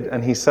a kid,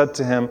 and he said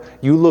to him,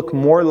 "You look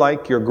more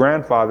like your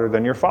grandfather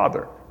than your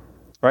father."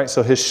 Right?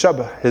 So his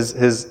shabh,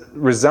 his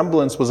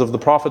resemblance was of the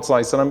Prophet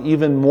ﷺ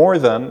even more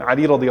than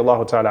Ali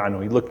radiallahu ta'ala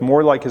anhu. He looked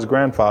more like his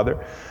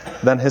grandfather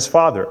than his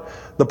father.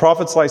 The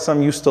Prophet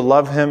ﷺ used to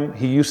love him.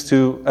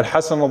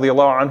 Al-Hassan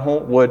radiallahu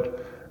anhu would,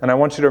 and I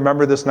want you to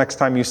remember this next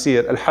time you see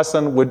it,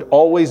 Al-Hassan would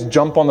always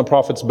jump on the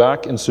Prophet's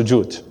back in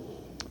sujood.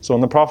 So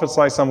when the Prophet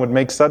ﷺ would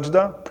make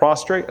sajda,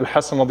 prostrate,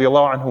 Al-Hassan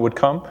radiallahu anhu would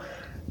come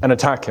and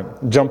attack him,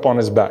 jump on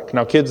his back.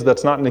 Now kids,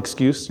 that's not an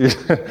excuse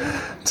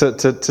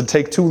to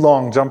take too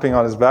long jumping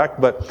on his back,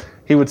 but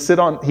he would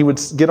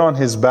get on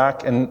his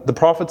back, and the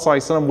Prophet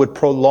ﷺ would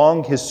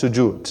prolong his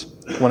sujood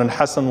when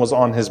Al-Hassan was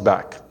on his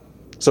back.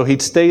 So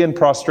he'd stay in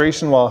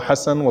prostration while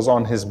Hassan was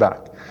on his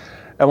back.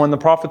 And when the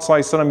Prophet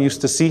ﷺ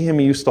used to see him,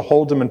 he used to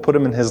hold him and put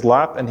him in his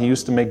lap, and he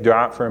used to make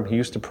dua for him, he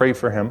used to pray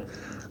for him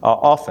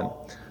often.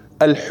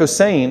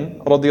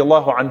 Al-Husayn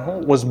radiallahu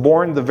anhu was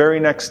born the very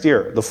next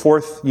year, the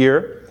fourth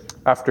year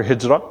after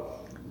Hijrah.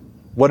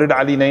 What did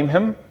Ali name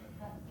him?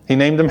 He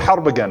named him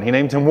Harb again. He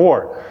named him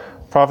war.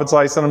 Prophet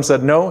ﷺ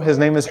said, no, his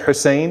name is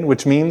Hussein,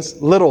 which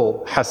means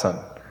little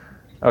Hassan.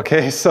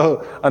 Okay,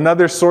 so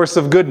another source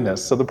of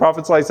goodness. So the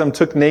Prophet ﷺ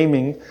took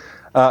naming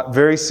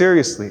very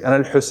seriously. And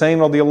Al-Husayn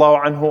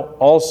radiallahu anhu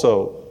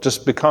also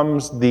just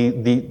becomes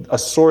a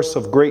source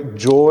of great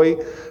joy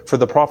for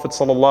the Prophet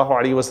sallallahu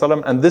alaihi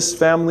wasallam. And this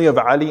family of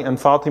Ali and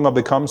Fatima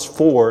becomes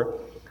four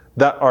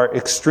that are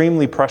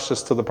extremely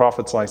precious to the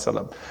Prophet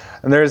ﷺ.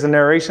 And there is a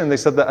narration, they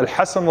said that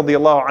Al-Hassan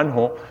radiallahu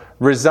anhu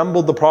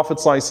resembled the Prophet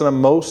ﷺ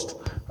most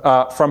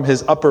from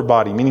his upper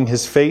body, meaning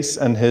his face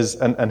and his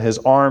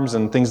arms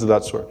and things of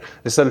that sort.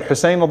 They said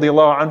Al-Husayn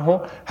radiallahu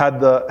anhu had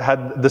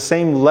the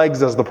same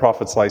legs as the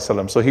Prophet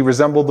ﷺ. So he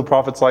resembled the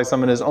Prophet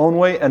ﷺ in his own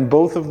way, and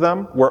both of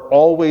them were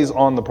always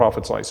on the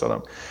Prophet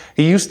ﷺ.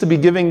 He used to be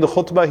giving the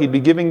khutbah, he'd be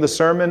giving the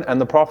sermon,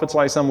 and the Prophet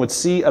ﷺ would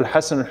see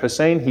Al-Hassan and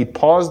Hussein, he'd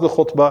pause the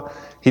khutbah,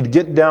 he'd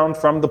get down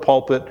from the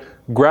pulpit,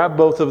 grab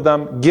both of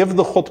them, give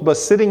the khutbah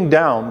sitting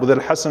down with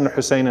Al-Hassan and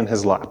Hussein in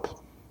his lap.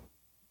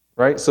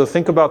 Right? So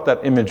think about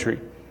that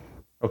imagery.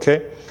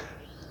 Okay?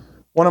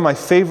 One of my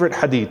favorite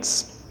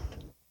hadiths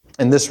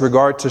in this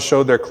regard to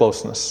show their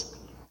closeness.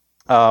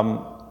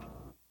 And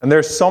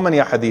there's so many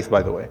hadith,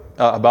 by the way,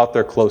 about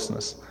their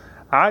closeness.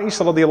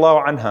 Aisha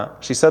radiallahu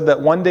anha, she said that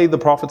one day the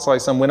Prophet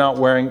ﷺ went out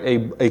wearing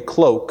a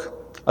cloak,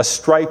 a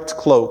striped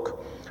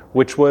cloak,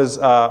 which was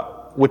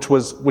a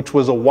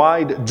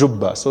wide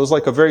jubba. So it was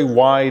like a very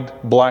wide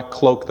black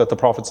cloak that the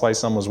Prophet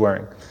ﷺ was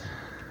wearing.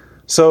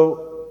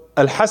 So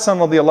Al-Hassan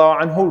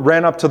radiallahu anhu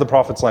ran up to the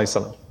Prophet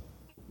ﷺ.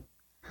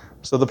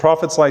 So the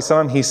Prophet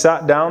ﷺ, he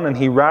sat down and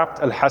he wrapped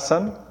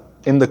Al-Hassan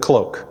in the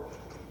cloak.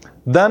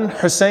 Then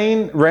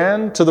Hussein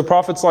ran to the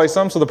Prophet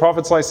ﷺ, so the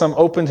Prophet ﷺ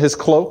opened his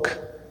cloak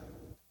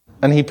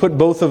and he put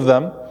both of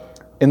them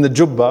in the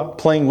jubba,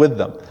 playing with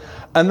them.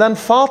 And then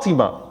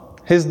Fatima,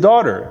 his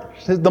daughter,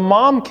 the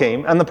mom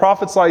came, and the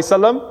Prophet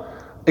ﷺ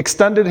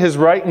extended his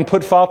right and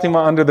put Fatima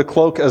under the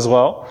cloak as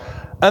well.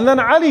 And then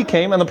Ali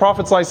came, and the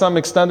Prophet ﷺ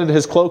extended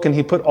his cloak and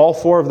he put all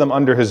four of them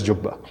under his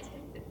jubba.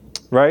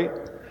 Right?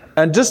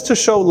 And just to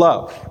show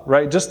love,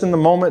 right? Just in the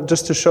moment,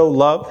 just to show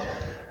love.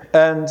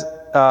 And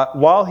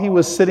while he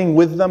was sitting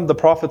with them, the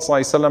Prophet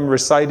ﷺ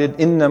recited,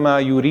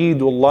 إِنَّمَا يُرِيدُ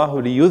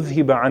اللَّهُ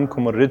لِيُذْهِبَ عَنْكُمُ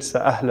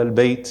الرِّجْسَ أَهْلَ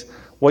الْبَيْتِ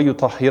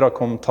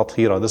وَيُطَهِّرَكُمْ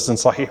تَطْهِيرًا. This is in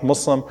Sahih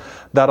Muslim,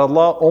 that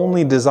Allah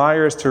only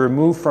desires to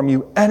remove from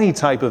you any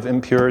type of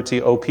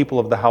impurity, O people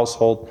of the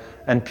household,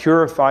 and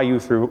purify you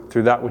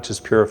through that which is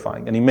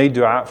purifying. And he made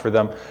dua for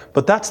them.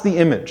 But that's the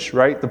image,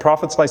 right? The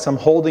Prophet ﷺ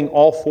holding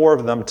all four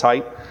of them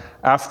tight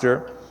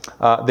after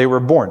they were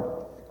born.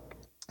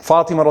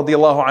 Fatima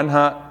radiallahu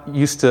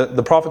anha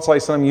the Prophet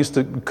ﷺ used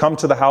to come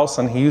to the house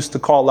and he used to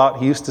call out,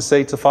 he used to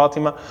say to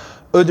Fatima,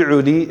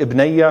 Ud'u li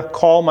ibnayya,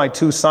 call my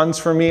two sons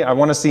for me. I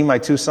want to see my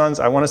two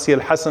sons. I want to see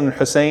Al-Hasan and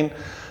Hussein.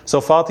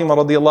 So Fatima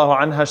radiallahu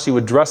anha, she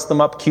would dress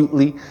them up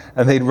cutely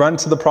and they'd run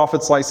to the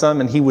Prophet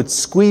ﷺ and he would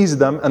squeeze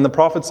them and the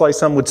Prophet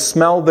ﷺ would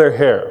smell their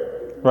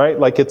hair, right?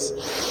 Like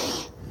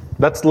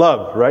that's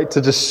love, right? To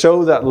just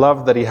show that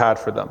love that he had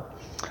for them.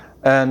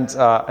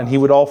 And he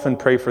would often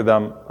pray for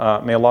them.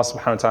 May Allah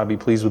subhanahu wa ta'ala be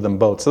pleased with them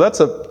both. So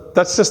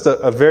that's just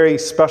a very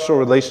special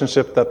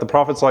relationship that the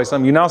Prophet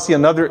ﷺ, you now see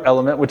another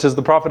element, which is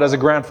the Prophet as a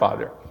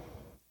grandfather,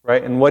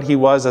 right? And what he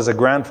was as a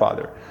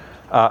grandfather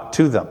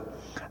to them.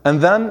 And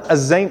then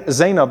as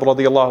Zainab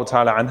radiallahu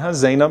ta'ala anha,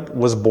 Zainab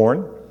was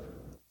born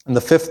in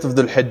the 5th of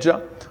Dhul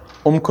Hijjah.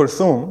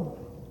 Kulthum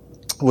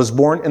was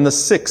born in the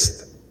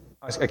 6th,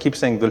 I keep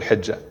saying Dhul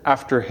Hijjah,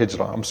 after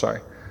Hijrah, I'm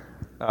sorry.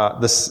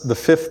 The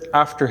 5th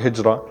after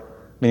Hijrah,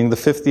 meaning the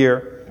 5th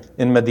year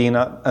in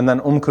Medina. And then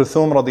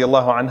Kulthum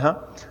radiallahu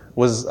anha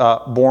was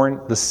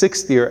born the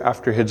 6th year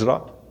after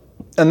Hijrah.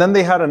 And then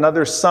they had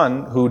another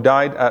son who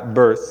died at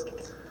birth.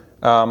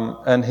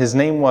 And his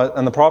name was,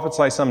 and the Prophet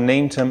ﷺ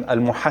named him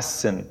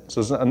Al-Muhassin.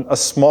 So it's a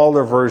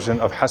smaller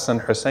version of Hassan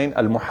Hussein,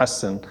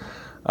 Al-Muhassin,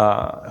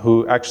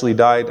 who actually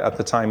died at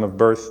the time of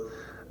birth.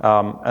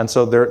 And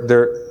so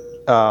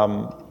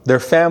their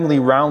family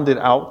rounded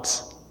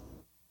out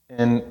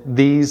in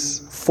these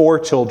 4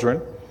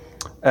 children.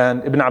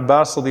 And Ibn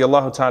Abbas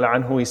radiallahu ta'ala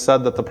anhu, he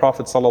said that the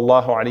Prophet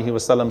sallallahu alaihi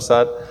wasallam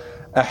said,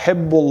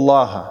 أَحِبُّ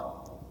اللَّهَ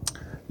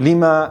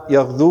لِمَا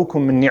يَغْذُوكُم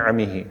مِّن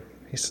نِعَمِهِ.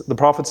 The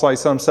Prophet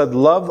ﷺ said,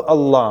 love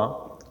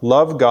Allah,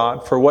 love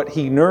God for what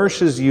He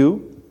nourishes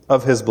you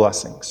of His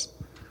blessings.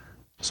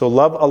 So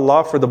love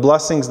Allah for the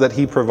blessings that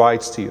He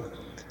provides to you.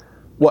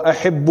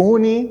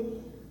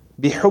 وَأَحِبُّونِي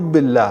بِحُبِّ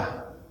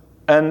اللَّهِ.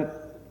 And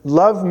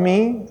love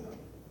me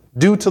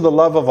due to the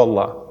love of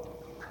Allah.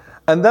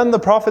 And then the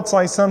Prophet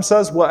ﷺ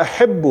says,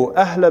 وَأَحِبُّ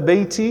أَهْلَ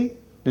بَيْتِي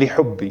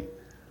لِحُبِّي.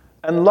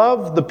 And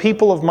love the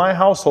people of my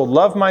household,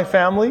 love my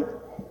family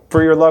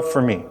for your love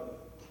for me.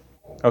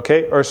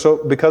 Okay, or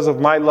so because of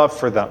my love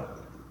for them.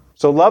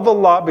 So love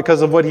Allah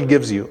because of what He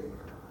gives you.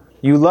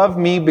 You love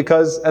me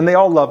because, and they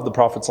all love the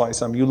Prophet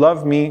ﷺ. You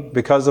love me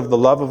because of the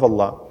love of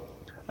Allah.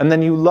 And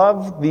then you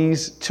love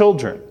these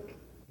children,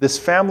 this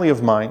family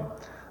of mine,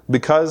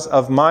 because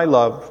of my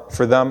love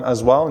for them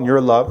as well, and your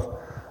love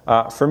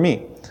for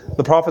me.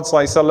 The Prophet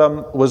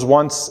ﷺ was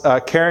once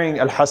carrying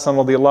Al-Hasan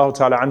radiallahu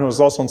ta'ala anhu, was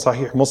also in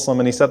Sahih Muslim,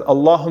 and he said,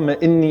 Allahumma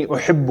inni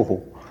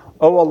uhibbuhu.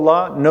 Oh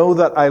Allah, know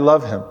that I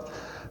love him.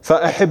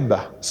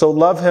 فَأَحِبَّهُ. So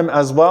love him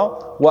as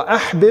well.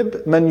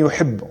 وَأَحْبِبْ مَنْ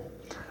يُحِبُّ.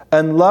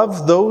 And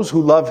love those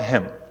who love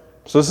him.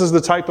 So this is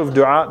the type of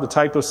dua, the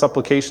type of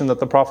supplication that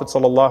the Prophet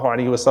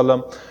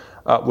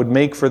ﷺ would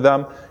make for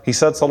them. He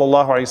said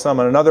ﷺ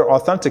in another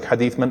authentic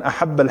hadith, مَنْ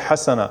أَحَبَّ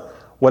الْحَسَنَ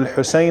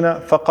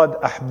وَالْحُسَيْنَ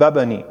فَقَدْ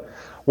أَحْبَبَنِي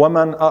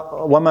وَمَنْ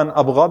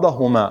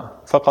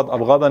أَبْغَضَهُمَا فَقَدْ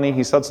أَبْغَضَنِي.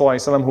 He said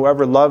ﷺ,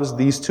 whoever loves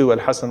these two,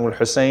 Al-Hasan and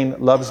Al-Hussein,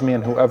 loves me,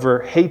 and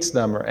whoever hates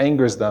them or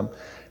angers them,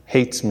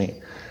 hates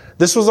me.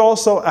 This was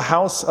also a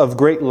house of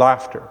great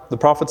laughter. The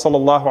Prophet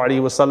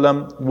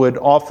ﷺ would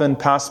often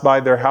pass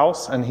by their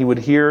house and he would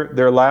hear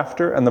their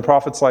laughter, and the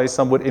Prophet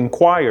ﷺ would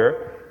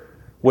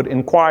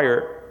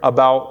inquire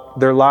about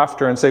their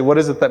laughter and say, what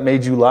is it that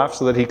made you laugh,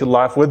 so that he could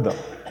laugh with them,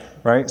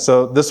 right?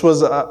 So this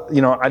was,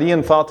 Ali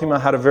and Fatima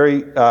had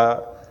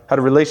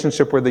a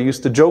relationship where they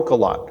used to joke a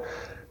lot.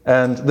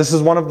 And this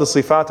is one of the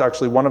sifat,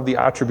 actually, one of the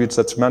attributes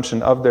that's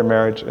mentioned of their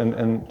marriage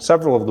in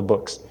several of the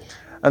books.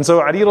 And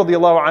so Ali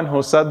radiallahu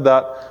anhu said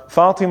that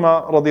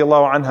Fatima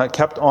radiallahu anha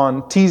kept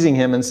on teasing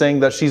him and saying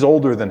that she's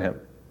older than him.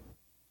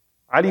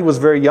 Ali was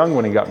very young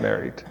when he got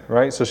married,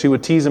 right? So she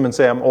would tease him and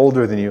say, I'm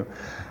older than you.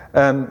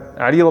 And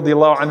Ali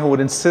radiallahu anhu would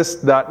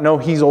insist that, no,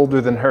 he's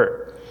older than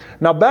her.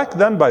 Now back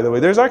then, by the way,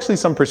 there's actually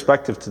some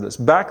perspective to this.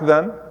 Back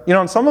then,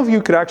 and some of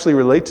you could actually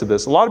relate to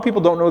this. A lot of people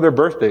don't know their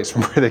birthdays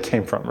from where they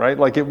came from, right?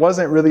 Like it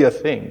wasn't really a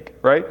thing,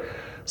 right?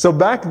 So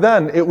back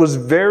then, it was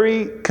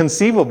very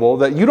conceivable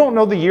that you don't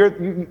know the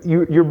year,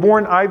 you're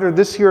born either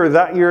this year or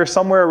that year,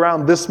 somewhere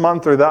around this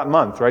month or that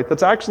month, right?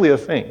 That's actually a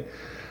thing.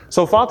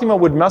 So Fatima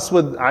would mess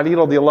with Ali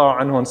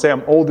radiallahu anhu and say,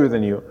 I'm older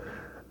than you.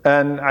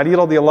 And Ali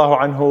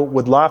radiallahu anhu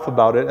would laugh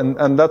about it.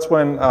 And that's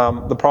when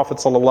the Prophet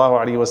sallallahu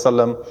alaihi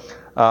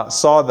wasallam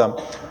saw them.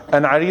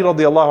 And Ali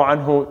radiallahu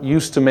anhu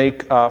used to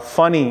make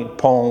funny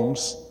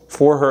poems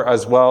for her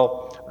as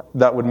well,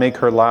 that would make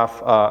her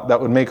laugh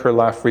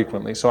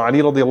frequently. So Ali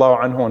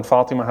radiallahu anhu and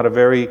Fatima had a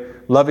very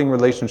loving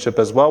relationship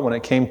as well when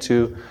it came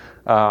to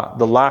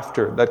the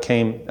laughter that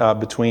came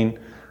between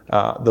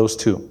those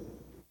two.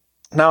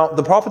 Now,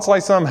 the Prophet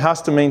ﷺ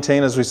has to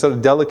maintain, as we said, a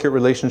delicate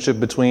relationship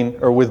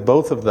with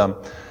both of them.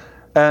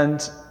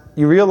 And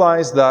you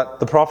realize that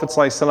the Prophet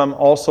ﷺ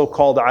also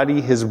called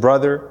Ali his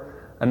brother,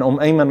 and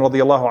Ayman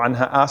radiallahu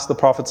anha asked the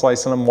Prophet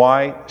ﷺ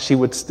why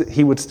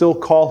he would still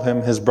call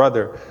him his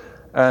brother.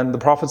 And the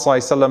Prophet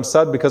ﷺ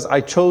said, because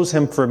I chose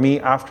him for me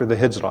after the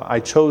hijrah. I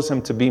chose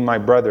him to be my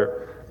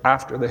brother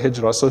after the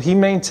hijrah. So he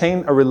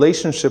maintained a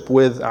relationship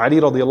with Ali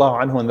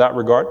radiallahu anhu in that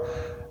regard,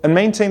 and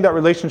maintained that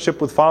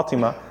relationship with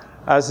Fatima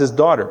as his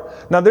daughter.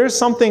 Now there's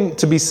something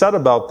to be said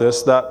about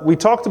this, that we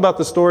talked about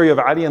the story of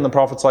Ali and the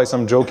Prophet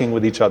ﷺ joking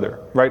with each other,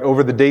 right,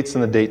 over the dates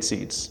and the date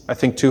seeds, I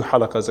think 2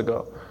 halaqas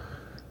ago.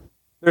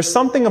 There's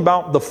something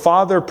about the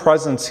father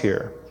presence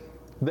here,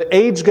 the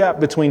age gap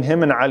between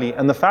him and Ali,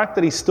 and the fact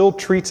that he still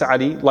treats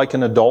Ali like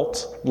an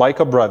adult, like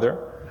a brother.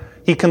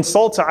 He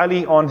consults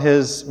Ali on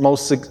his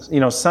most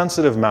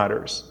sensitive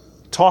matters,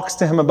 talks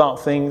to him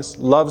about things,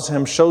 loves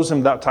him, shows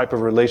him that type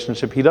of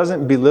relationship. He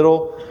doesn't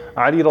belittle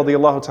Ali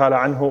radiallahu ta'ala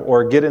anhu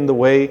or get in the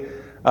way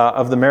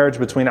of the marriage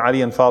between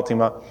Ali and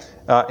Fatima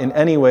in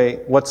any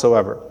way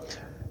whatsoever.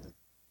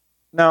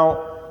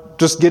 Now,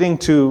 just getting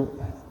to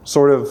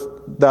sort of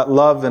that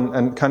love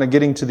and kind of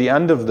getting to the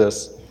end of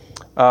this,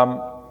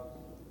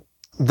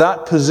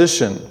 that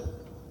position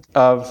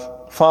of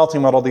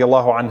Fatima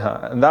radiallahu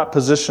anha and that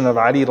position of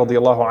Ali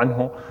radiallahu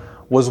anhu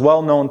was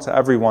well known to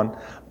everyone.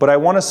 But I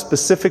want to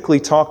specifically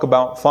talk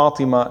about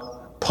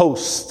Fatima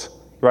post,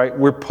 right?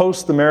 We're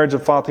post the marriage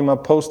of Fatima,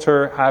 post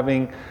her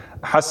having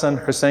Hassan,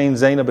 Hussein,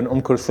 Zainab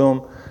and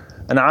Kulthum.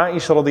 And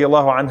Aisha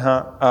radiallahu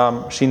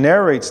anha, she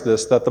narrates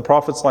this, that the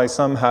Prophet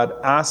ﷺ had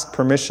asked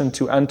permission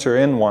to enter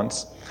in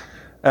once.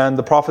 And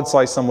the Prophet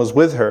ﷺ was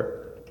with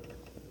her.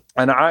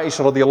 And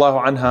Aisha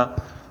radiallahu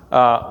anha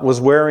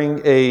was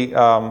wearing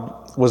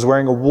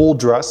a wool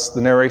dress.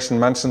 The narration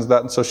mentions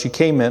that. And so she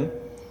came in,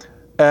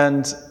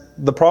 and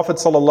the Prophet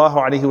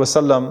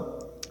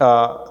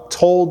ﷺ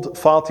told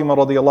Fatima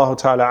radiallahu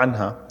ta'ala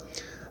anha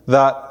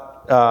that,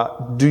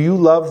 do you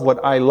love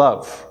what I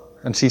love?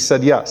 And she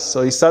said yes.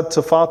 So he said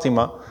to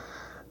Fatima,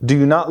 do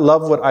you not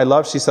love what I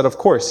love? She said, of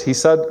course. He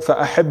said,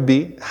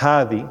 فَأَحِبِّي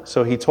هَذِي.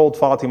 So he told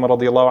Fatima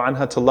radiallahu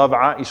anha to love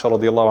Aisha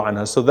radiallahu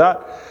anha. So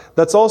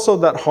that's also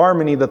that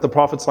harmony that the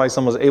Prophet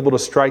ﷺ was able to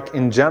strike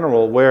in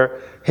general, where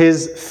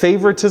his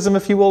favoritism,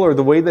 if you will, or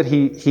the way that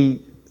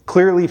he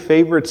clearly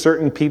favored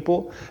certain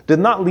people, did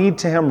not lead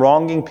to him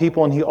wronging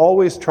people, and he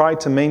always tried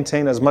to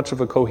maintain as much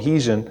of a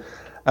cohesion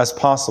as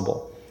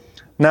possible.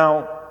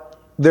 Now,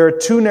 there are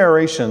two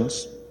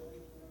narrations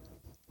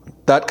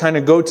that kind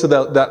of go to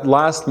that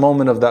last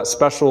moment of that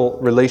special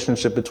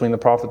relationship between the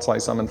Prophet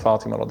ﷺ and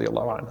Fatima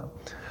radiallahu anha.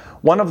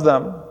 One of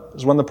them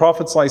is when the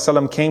Prophet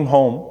ﷺ came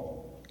home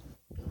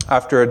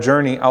after a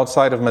journey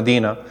outside of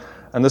Medina,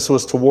 and this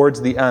was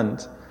towards the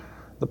end.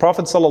 The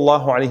Prophet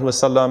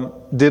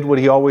ﷺ did what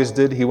he always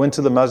did. He went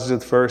to the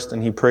masjid first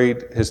and he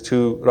prayed his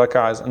 2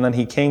 rak'ahs, and then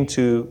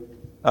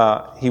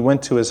he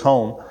went to his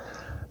home.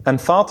 And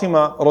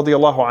Fatima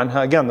radiallahu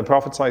anha, again, the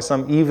Prophet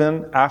ﷺ,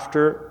 even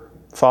after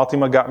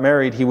Fatima got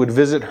married, he would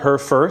visit her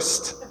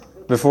first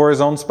before his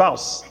own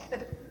spouse,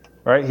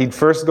 right? He'd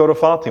first go to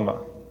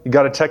Fatima. You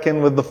got to check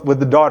in with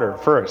the daughter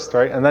first,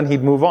 right? And then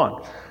he'd move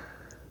on.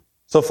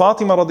 So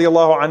Fatima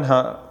radiallahu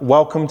anha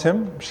welcomed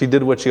him. She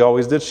did what she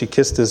always did. She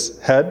kissed his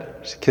head,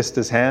 she kissed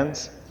his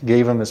hands,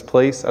 gave him his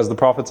place, as the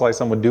Prophet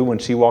ﷺ would do when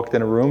she walked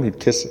in a room. He'd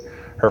kiss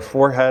her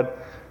forehead,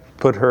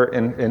 put her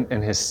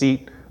in his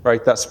seat,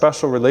 right? That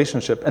special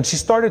relationship. And she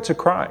started to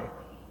cry.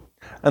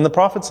 And the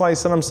Prophet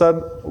ﷺ said,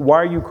 why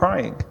are you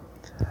crying?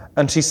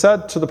 And she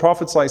said to the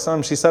Prophet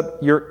ﷺ, she said,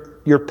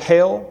 you're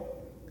pale,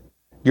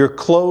 your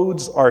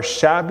clothes are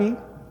shabby,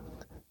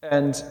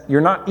 and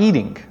you're not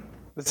eating.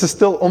 This is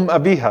still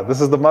Abiha,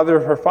 this is the mother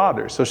of her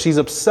father. So she's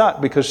upset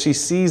because she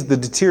sees the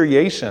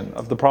deterioration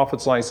of the Prophet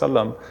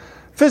ﷺ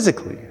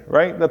physically,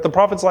 right? That the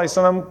Prophet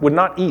ﷺ would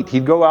not eat.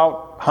 He'd go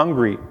out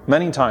hungry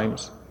many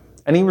times.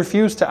 And he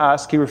refused to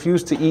ask, he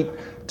refused to eat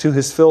to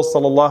his fill,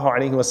 sallallahu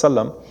alayhi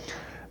wasallam.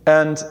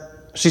 And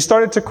she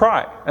started to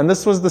cry. And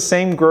this was the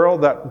same girl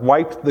that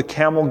wiped the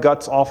camel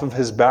guts off of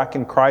his back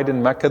and cried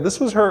in Mecca.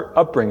 This was her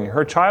upbringing.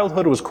 Her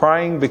childhood was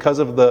crying because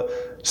of the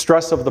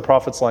stress of the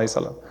Prophet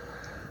ﷺ.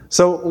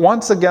 So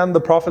once again,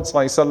 the Prophet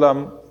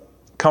ﷺ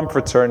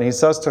comforts her and he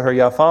says to her,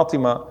 Ya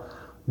Fatima,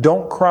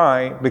 don't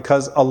cry,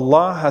 because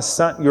Allah has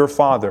sent your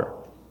father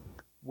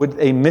with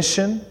a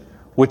mission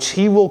which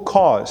he will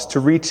cause to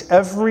reach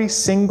every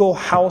single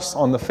house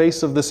on the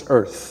face of this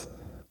earth,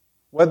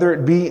 whether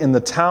it be in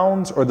the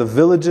towns or the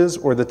villages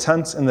or the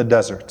tents in the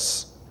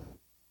deserts.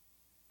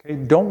 Okay,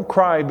 don't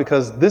cry,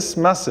 because this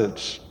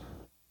message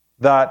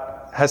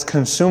that has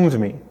consumed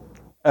me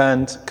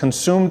and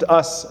consumed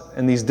us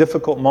in these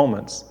difficult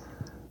moments,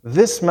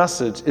 this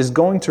message is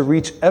going to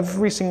reach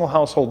every single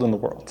household in the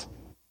world.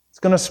 It's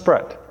going to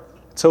spread.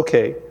 It's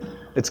okay.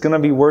 It's going to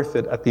be worth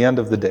it at the end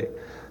of the day.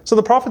 So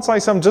the Prophet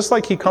ﷺ, just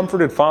like he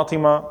comforted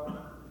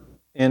Fatima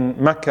in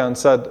Mecca and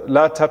said,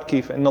 La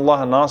tabki fa inna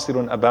Allah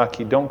nasirun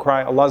abaki. Don't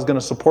cry. Allah is going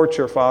to support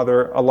your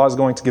father. Allah is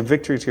going to give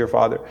victory to your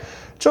father.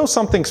 It shows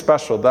something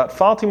special that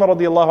Fatima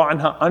radiallahu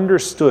anha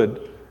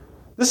understood.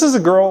 This is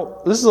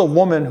a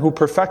woman who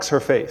perfects her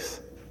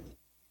faith.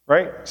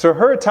 right? So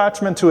her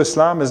attachment to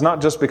Islam is not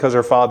just because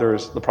her father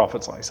is the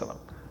Prophet ﷺ.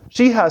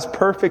 She has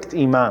perfect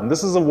iman.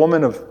 This is a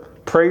woman of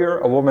prayer,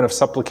 a woman of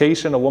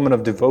supplication, a woman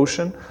of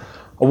devotion,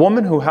 a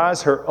woman who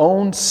has her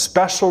own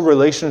special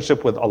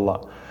relationship with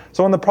Allah.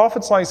 So when the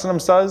Prophet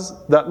ﷺ says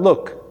that,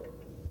 look,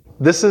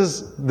 this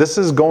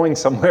is going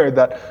somewhere,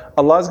 that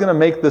Allah is going to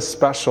make this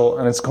special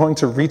and it's going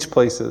to reach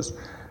places,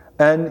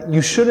 and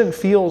you shouldn't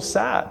feel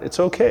sad,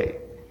 it's okay,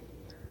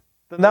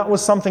 then that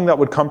was something that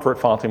would comfort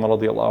Fatima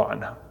radiallahu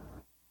anha.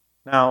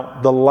 Now,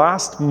 the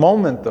last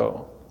moment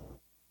though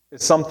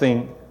is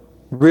something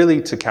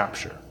really to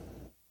capture.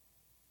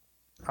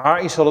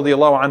 Aisha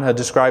radiallahu anha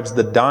describes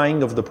the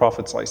dying of the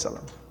Prophet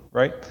ﷺ,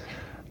 right?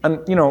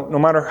 And no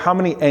matter how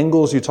many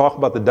angles you talk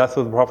about the death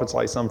of the Prophet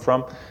ﷺ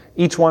from,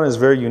 each one is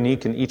very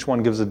unique and each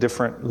one gives a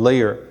different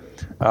layer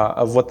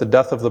of what the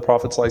death of the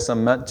Prophet ﷺ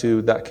meant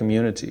to that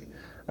community.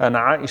 And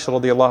Aisha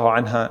radiallahu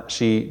anha,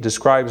 she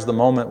describes the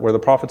moment where the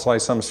Prophet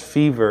ﷺ's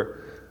fever,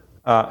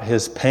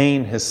 his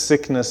pain, his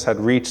sickness had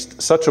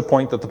reached such a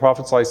point that the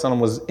Prophet ﷺ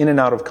was in and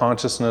out of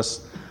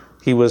consciousness.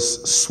 He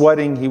was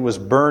sweating, he was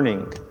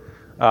burning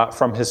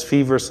from his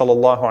fever,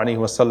 sallallahu alaihi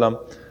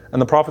wasallam.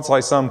 And the Prophet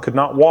ﷺ could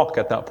not walk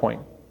at that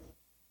point.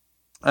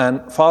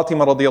 And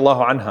Fatima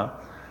radiallahu anha,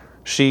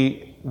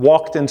 she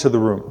walked into the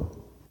room.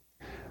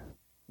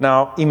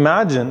 Now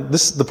imagine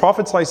this: the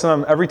Prophet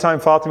ﷺ, every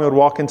time Fatima would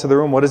walk into the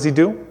room, what does he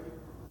do?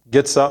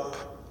 Gets up,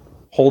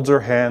 holds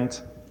her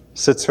hand,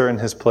 sits her in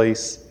his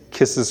place,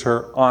 kisses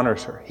her,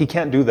 honors her. He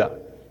can't do that.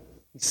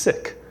 He's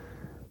sick.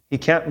 He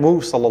can't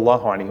move,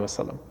 sallallahu alaihi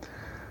wasallam.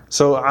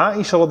 So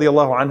Aisha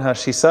radiallahu anha,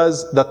 she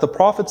says that the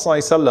Prophet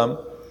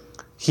ﷺ,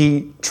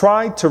 he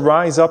tried to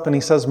rise up and he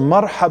says,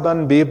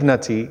 "Marhaban bi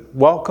ibnati,"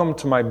 welcome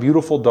to my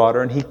beautiful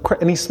daughter. And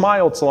he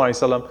smiled, sallallahu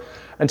alaihi wasallam.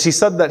 And she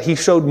said that he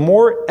showed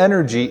more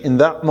energy in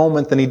that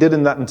moment than he did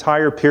in that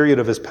entire period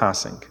of his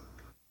passing.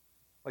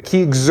 Like,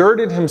 he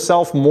exerted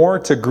himself more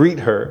to greet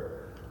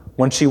her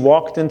when she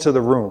walked into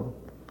the room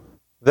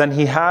than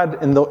he had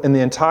in the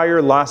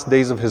entire last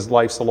days of his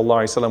life,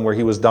 sallallahu alaihi wasallam, where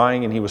he was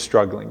dying and he was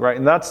struggling, right?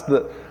 And that's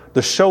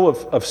the show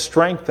of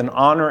strength and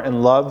honor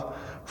and love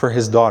for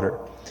his daughter.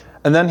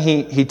 And then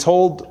he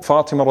told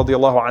Fatima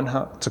radiallahu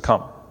anha to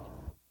come.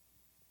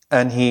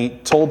 And he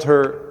told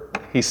her,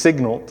 he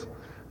signaled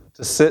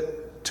to sit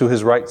to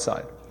his right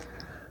side.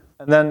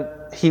 And then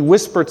he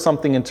whispered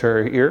something into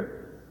her ear,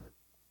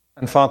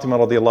 and Fatima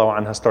radiallahu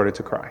anha started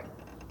to cry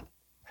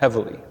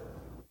heavily,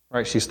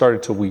 right? She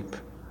started to weep.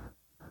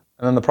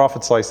 And then the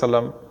Prophet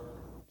ﷺ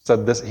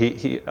said this,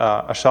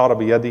 ashara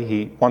biyadi,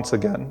 he once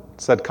again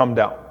said, "Come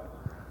down."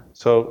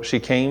 So she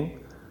came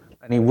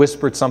and he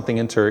whispered something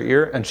into her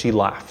ear and she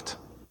laughed.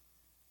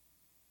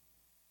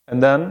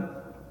 And then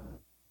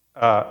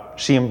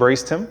she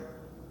embraced him.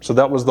 So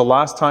that was the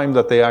last time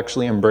that they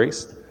actually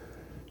embraced.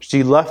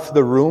 She left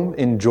the room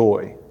in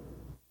joy,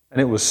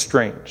 and it was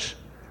strange.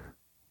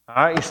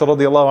 Aisha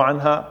radiallahu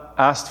anha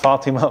asked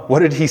Fatima, "What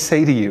did he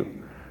say to you?"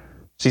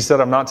 She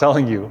said, "I'm not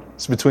telling you.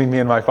 It's between me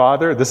and my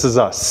father. This is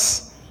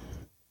us."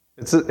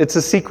 It's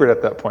a secret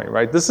at that point,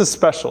 right? This is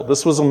special.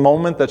 This was a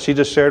moment that she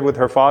just shared with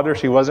her father.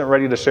 She wasn't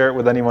ready to share it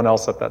with anyone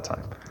else at that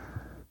time,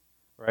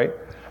 right?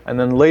 And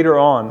then later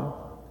on,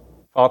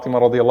 Fatima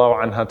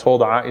radiallahu anha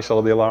told Aisha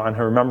radiallahu anha,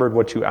 remember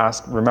what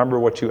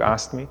you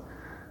asked me?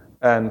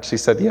 And she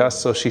said yes.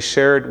 So she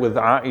shared with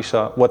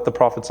Aisha what the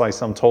Prophet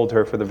ﷺ told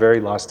her for the very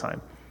last time.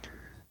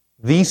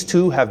 These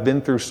two have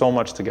been through so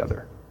much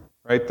together,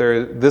 right?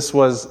 This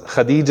was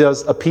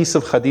a piece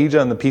of Khadija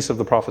and the piece of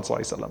the Prophet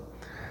ﷺ.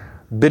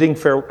 Bidding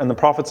farewell, and the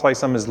Prophet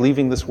ﷺ is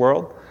leaving this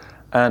world,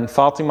 and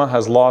Fatima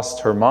has lost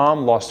her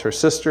mom, lost her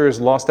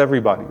sisters, lost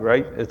everybody,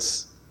 right?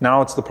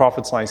 Now it's the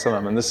Prophet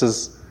ﷺ, and this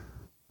is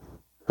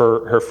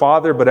her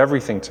father, but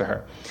everything to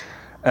her.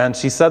 And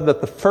she said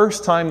that the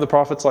first time the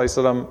Prophet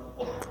ﷺ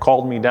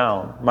called me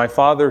down, my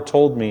father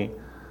told me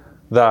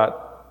that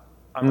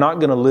I'm not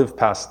going to live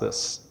past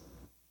this.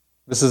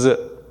 This is it.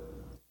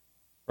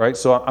 Right?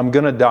 So I'm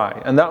going to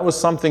die. And that was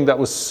something that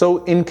was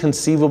so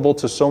inconceivable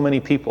to so many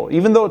people.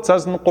 Even though it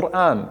says in the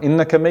Quran,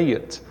 "Innaka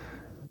mayyit,"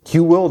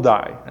 you will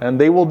die. And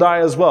they will die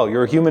as well.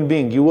 You're a human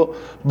being. You will.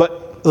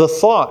 But the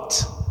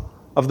thought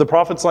of the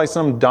Prophet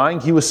ﷺ dying,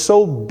 he was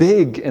so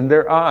big in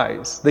their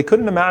eyes. They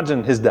couldn't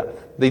imagine his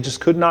death. They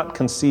just could not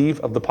conceive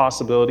of the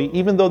possibility,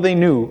 even though they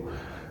knew.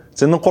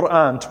 It's in the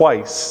Quran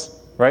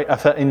twice. Right?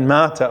 أَفَإِن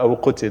مَاتَ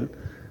أَوْ قُتِلْ,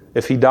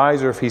 if he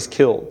dies or if he's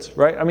killed.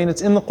 Right? I mean,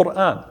 it's in the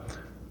Quran.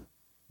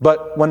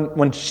 But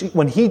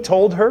when he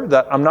told her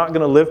that I'm not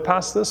going to live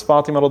past this,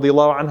 Fatima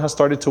radiallahu anha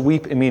started to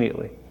weep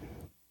immediately.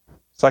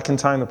 Second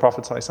time the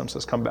Prophet ﷺ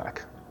says, "Come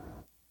back."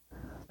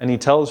 And he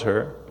tells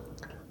her,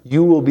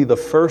 "You will be the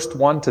first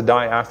one to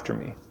die after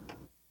me."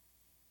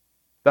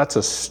 That's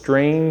a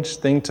strange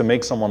thing to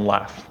make someone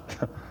laugh.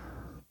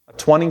 A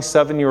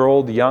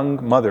 27-year-old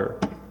young mother.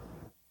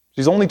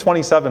 She's only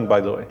 27,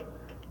 by the way.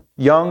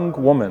 Young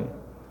woman.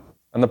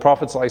 And the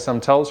Prophet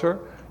ﷺ tells her,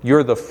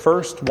 "You're the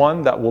first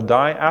one that will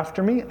die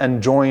after me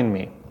and join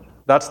me."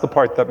 That's the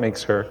part that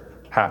makes her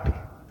happy.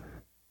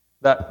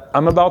 That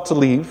I'm about to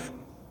leave,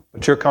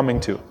 but you're coming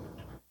too.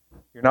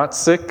 You're not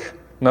sick.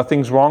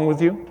 Nothing's wrong with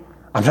you.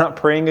 I'm not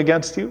praying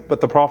against you.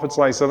 But the Prophet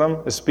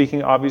ﷺ is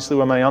speaking, obviously,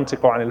 وَمَا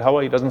يَنْتِقُ عَنِ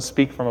الْهَوَى. He doesn't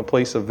speak from a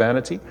place of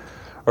vanity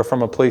or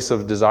from a place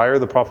of desire.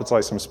 The Prophet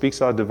ﷺ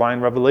speaks out of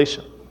divine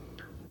revelation.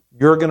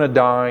 You're going to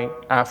die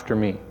after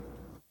me.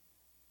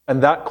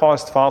 And that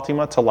caused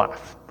Fatima to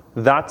laugh.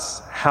 That's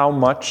how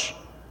much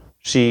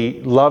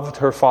she loved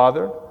her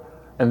father,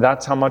 and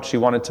that's how much she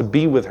wanted to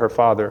be with her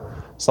father,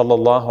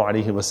 sallallahu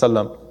alaihi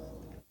wasallam.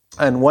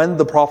 And when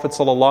the Prophet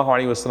sallallahu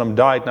alaihi wasallam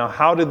died, now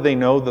how did they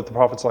know that the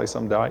Prophet sallallahu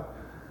alaihi wasallam died?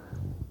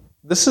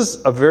 This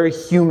is a very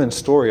human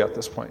story at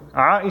this point.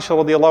 Aisha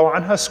radiallahu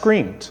anha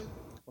screamed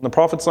when the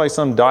Prophet sallallahu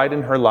alaihi wasallam died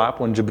in her lap,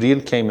 when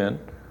Jibreel came in,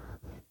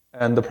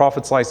 and the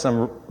Prophet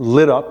ﷺ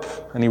lit up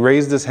and he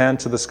raised his hand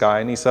to the sky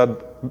and he said,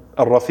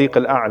 Al-Rafiq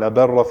al-A'la,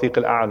 Bar Rafiq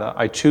al-A'la,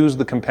 I choose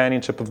the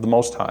companionship of the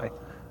Most High.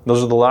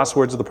 Those are the last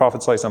words of the Prophet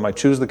ﷺ, I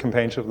choose the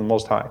companionship of the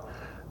Most High.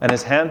 And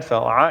his hand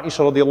fell.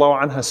 Aisha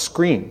radiallahu anha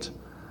screamed.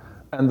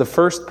 And the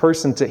first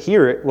person to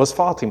hear it was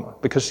Fatima,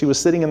 because she was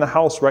sitting in the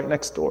house right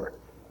next door.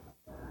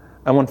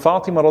 And when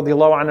Fatima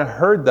radiallahu anha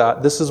heard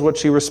that, this is what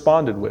she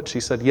responded with. She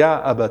said,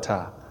 Ya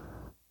abata,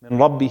 min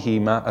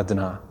rabbihi ma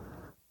adna.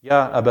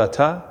 Ya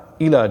abata,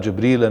 ila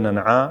Jibreel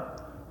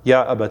nan'a,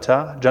 ya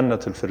abata,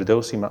 jannatul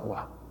firdausi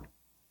ma'wa.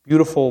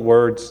 Beautiful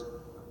words,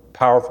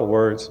 powerful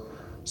words.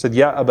 Said,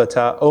 Ya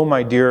abata, oh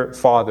my dear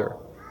father,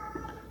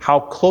 how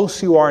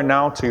close you are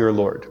now to your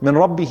Lord. Min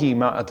rabbihi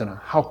ma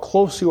adna. How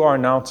close you are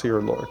now to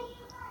your Lord.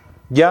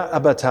 Ya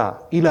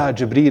abata, ila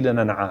Jibreel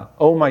nan'a.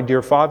 Oh my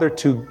dear father,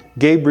 to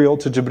Gabriel,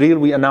 to Jibreel,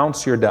 we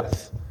announce your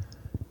death.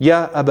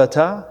 Ya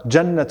abata,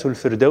 jannatul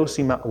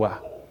firdausi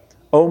ma'wa.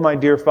 Oh my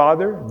dear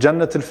father,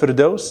 Jannat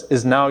al-Firdaus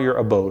is now your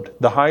abode.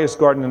 The highest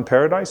garden in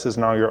paradise is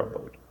now your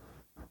abode.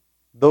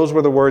 Those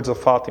were the words of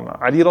Fatima.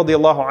 Ali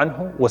radiallahu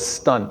anhu was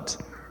stunned.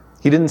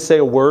 He didn't say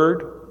a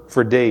word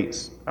for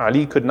days.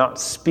 Ali could not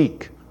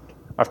speak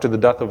after the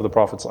death of the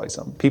Prophet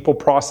ﷺ. People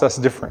process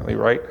differently,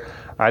 right?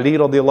 Ali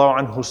radiallahu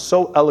anhu,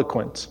 so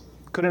eloquent,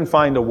 couldn't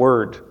find a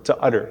word to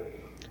utter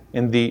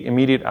in the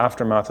immediate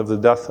aftermath of the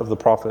death of the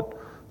Prophet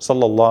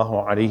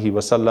sallallahu alaihi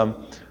wasallam.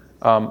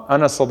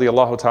 Anas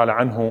radiallahu ta'ala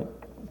anhu,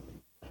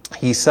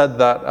 he said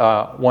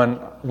that when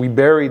we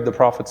buried the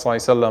Prophet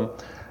ﷺ,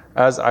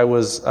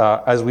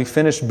 as we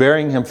finished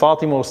burying him,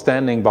 Fatima was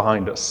standing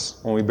behind us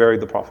when we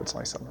buried the Prophet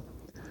ﷺ.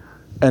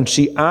 And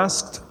she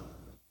asked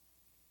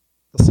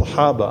the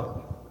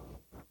Sahaba,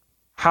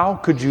 how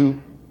did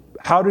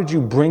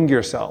you bring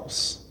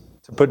yourselves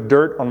to put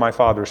dirt on my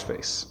father's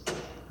face?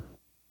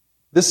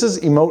 This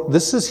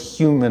is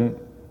human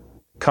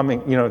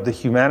coming, the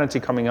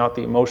humanity coming out,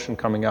 the emotion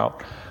coming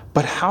out.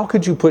 But how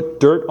could you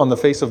put dirt on the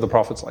face of the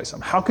Prophet ﷺ?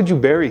 How could you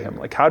bury him?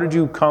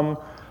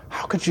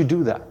 How could you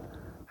do that?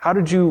 How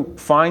did you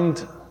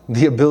find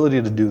the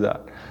ability to do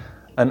that?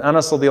 And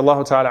Anas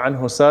radiallahu ta'ala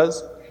anhu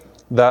says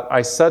that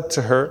I said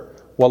to her,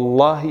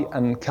 Wallahi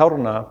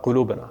ankarna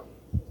qulubana.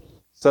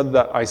 Said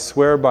that I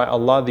swear by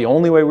Allah, the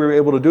only way we were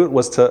able to do it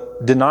was to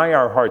deny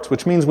our hearts,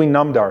 which means we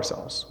numbed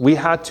ourselves. We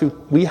had to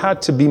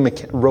be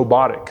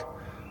robotic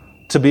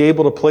to be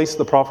able to place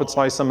the Prophet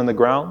ﷺ in the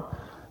ground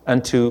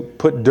and to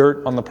put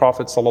dirt on the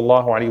Prophet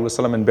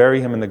ﷺ and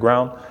bury him in the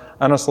ground.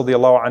 Anas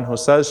radiallahu anhu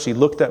says, she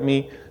looked at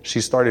me,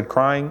 she started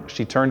crying,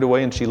 she turned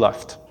away and she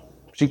left.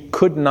 She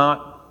could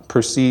not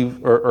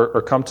perceive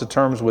or come to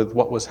terms with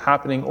what was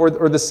happening or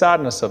the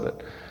sadness of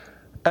it.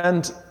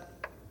 And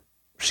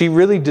she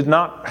really did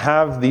not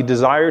have the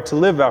desire to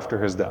live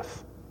after his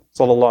death,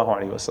 sallallahu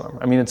alaihi wasallam.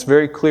 I mean, it's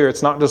very clear,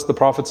 it's not just the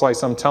Prophet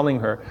ﷺ telling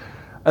her.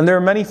 And there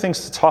are many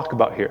things to talk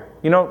about here.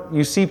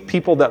 You see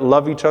people that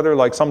love each other,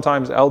 like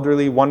sometimes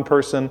elderly, one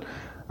person,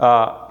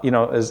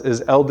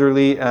 is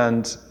elderly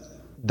and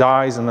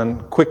dies, and then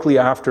quickly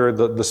after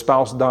the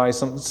spouse dies.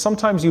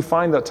 Sometimes you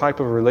find that type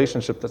of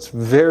relationship that's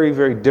very,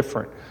 very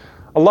different.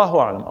 Allahu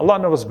a'lam, Allah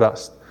knows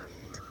best.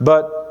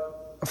 But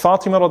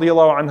Fatima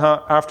radiallahu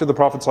anha, after the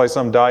Prophet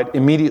ﷺ died,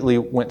 immediately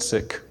went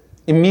sick,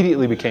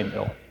 immediately became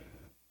ill.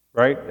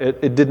 Right?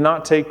 It did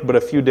not take but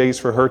a few days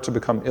for her to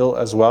become ill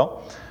as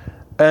well.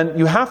 And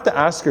you have to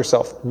ask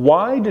yourself,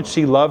 why did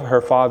she love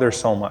her father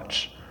so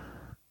much?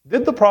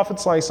 Did the Prophet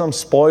ﷺ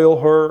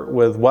spoil her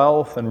with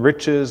wealth and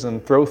riches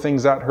and throw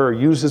things at her,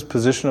 use his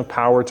position of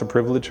power to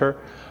privilege her?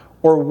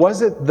 Or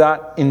was it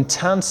that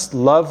intense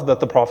love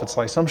that the Prophet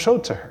ﷺ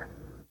showed to her?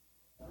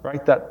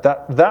 Right?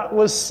 That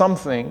was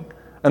something,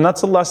 and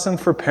that's a lesson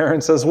for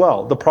parents as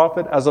well. The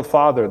Prophet as a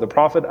father, the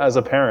Prophet as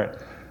a parent,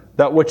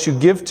 that what you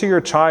give to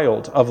your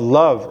child of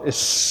love is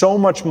so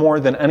much more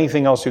than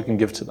anything else you can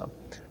give to them.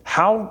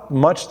 How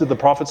much did the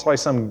Prophet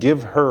ﷺ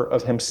give her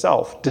of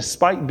himself,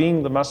 despite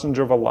being the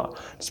messenger of Allah,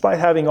 despite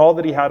having all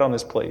that he had on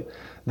his plate,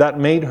 that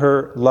made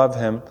her love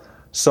him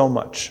so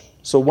much?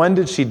 So when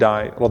did she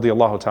die,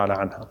 radiyallahu ta'ala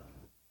anha?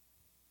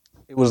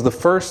 It was the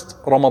first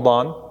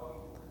Ramadan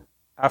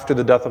after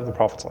the death of the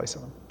Prophet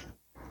ﷺ.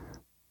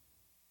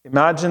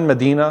 Imagine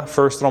Medina,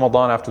 first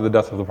Ramadan after the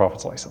death of the Prophet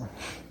ﷺ.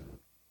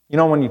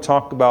 When you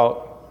talk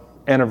about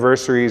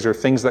anniversaries or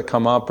things that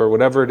come up or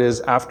whatever it is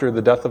after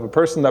the death of a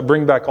person that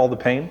bring back all the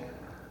pain,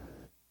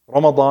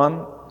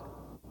 Ramadan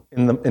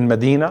in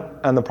Medina,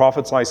 and the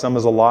Prophet ﷺ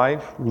is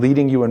alive,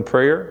 leading you in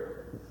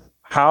prayer.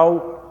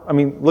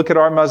 Look at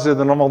our masjid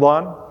in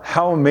Ramadan.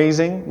 How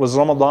amazing was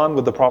Ramadan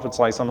with the Prophet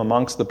ﷺ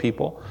amongst the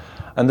people.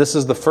 And this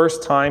is the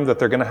first time that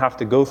they're going to have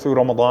to go through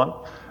Ramadan,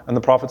 and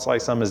the Prophet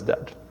ﷺ is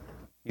dead.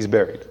 He's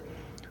buried.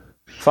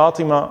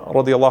 Fatima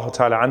radiallahu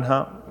ta'ala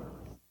anha,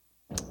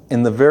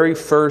 in the very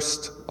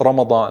first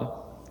Ramadan,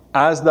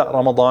 as that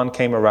Ramadan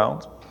came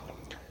around,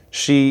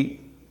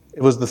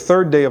 it was the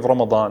third day of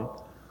Ramadan,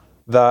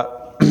 that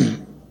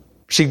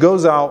she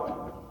goes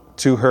out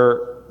to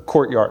her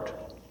courtyard.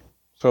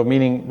 So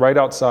meaning right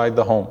outside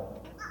the home.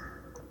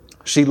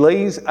 She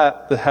lays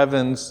at the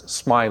heavens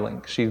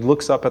smiling. She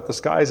looks up at the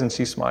skies and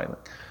she's smiling.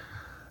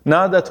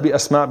 Nadat bi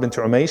Asma bint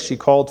Umays. She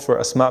called for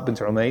Asma bint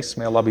Umays.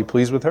 May Allah be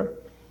pleased with her.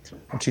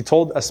 And she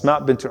told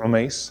Asma bint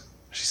Umays,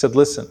 she said,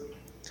 listen,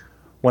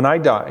 when I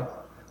die,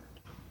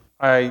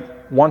 I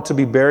want to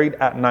be buried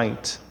at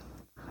night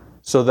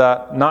so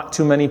that not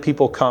too many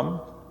people come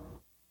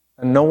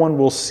and no one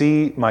will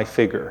see my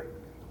figure.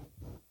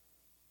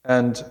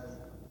 And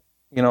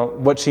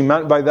what she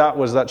meant by that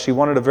was that she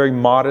wanted a very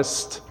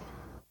modest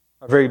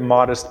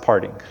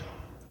parting,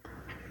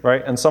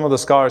 right? And some of the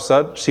scholars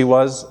said she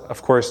was,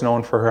 of course,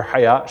 known for her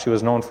haya, she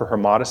was known for her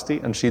modesty,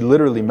 and she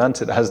literally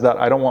meant it as that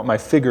I don't want my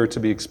figure to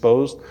be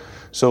exposed,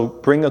 so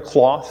bring a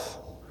cloth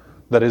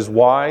that is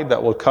wide,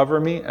 that will cover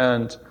me,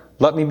 and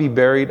let me be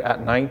buried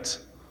at night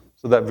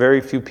so that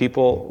very few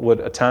people would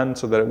attend,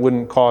 so that it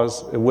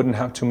wouldn't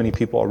have too many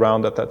people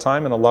around at that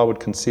time, and Allah would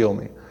conceal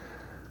me.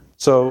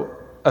 So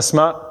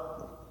Asma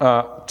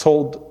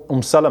told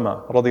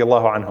Salama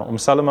radiallahu anha.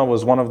 Salama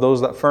was one of those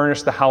that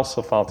furnished the house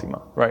of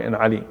Fatima, right, and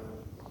Ali.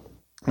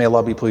 May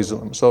Allah be pleased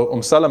with him. So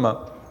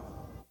Salama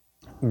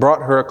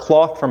brought her a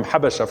cloth from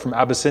Habasha, from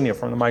Abyssinia,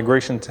 from the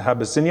migration to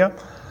Abyssinia.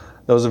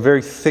 That was a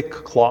very thick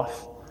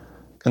cloth,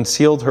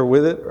 concealed her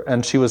with it,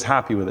 and she was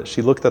happy with it.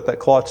 She looked at that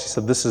cloth, she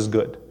said, this is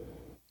good.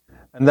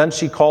 And then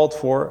she called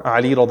for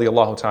Ali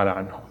radiallahu ta'ala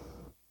anhu.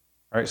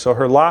 Right, so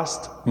her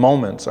last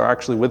moments are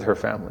actually with her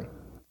family,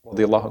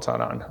 radiallahu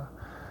ta'ala anha.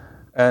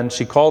 And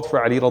she called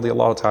for Ali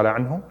radiallahu ta'ala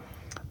anhu,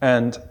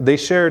 and they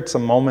shared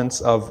some moments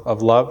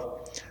of love.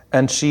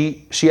 And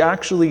she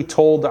actually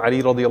told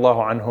Ali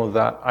radiallahu anhu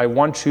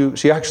that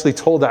she actually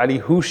told Ali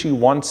who she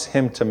wants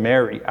him to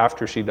marry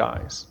after she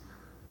dies,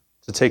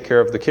 to take care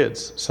of the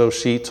kids. So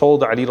she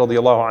told Ali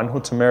radiallahu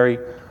anhu to marry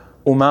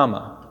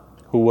Umama,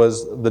 who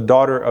was the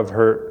daughter of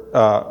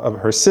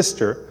her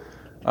sister,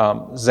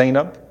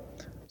 Zainab,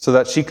 so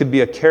that she could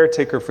be a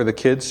caretaker for the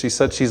kids. She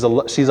said she's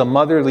a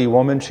motherly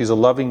woman, she's a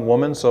loving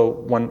woman, so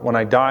when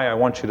I die, I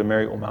want you to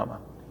marry Umama.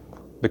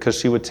 Because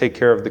she would take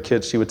care of the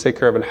kids. She would take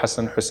care of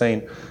Al-Hassan,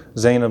 Hussein,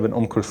 Zainab and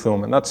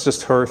Kulthum. And that's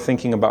just her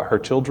thinking about her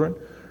children.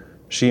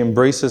 She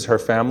embraces her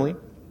family.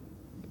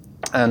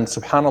 And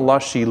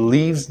subhanAllah, she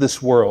leaves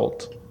this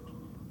world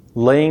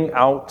laying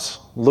out,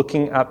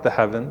 looking at the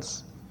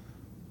heavens,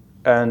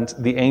 and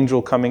the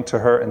angel coming to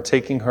her and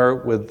taking her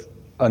with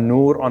a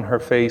nur on her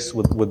face,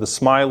 with a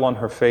smile on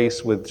her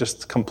face, with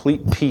just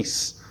complete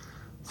peace,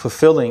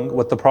 fulfilling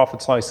what the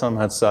Prophet ﷺ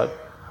had said,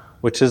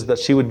 which is that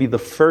she would be the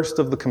first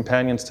of the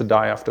companions to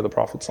die after the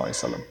Prophet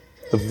ﷺ.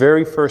 The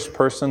very first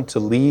person to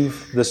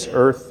leave this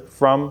earth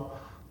from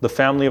the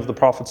family of the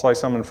Prophet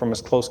ﷺ and from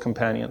his close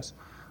companions,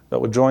 that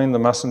would join the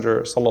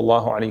Messenger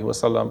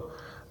ﷺ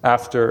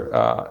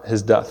after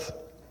his death.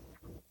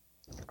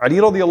 Ali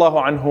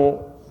radiallahu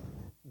anhu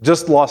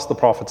just lost the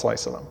Prophet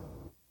ﷺ.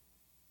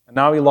 And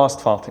now he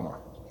lost Fatima.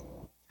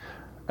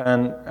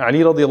 And Ali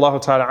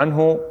radiallahu ta'ala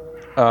anhu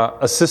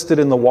assisted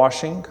in the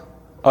washing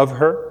of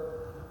her,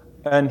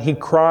 and he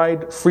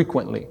cried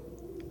frequently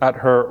at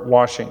her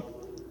washing.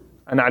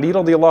 And Ali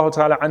radiallahu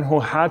ta'ala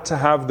anhu had to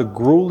have the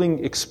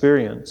grueling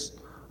experience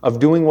of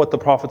doing what the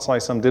Prophet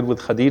ﷺ did with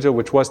Khadija,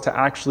 which was to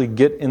actually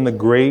get in the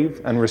grave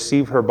and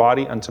receive her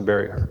body and to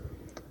bury her.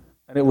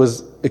 And it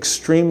was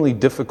extremely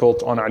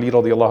difficult on Ali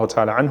radiallahu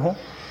ta'ala anhu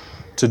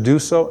to do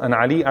so, and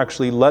Ali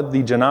actually led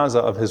the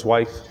janazah of his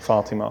wife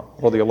Fatima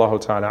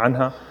radiallahu ta'ala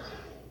anha.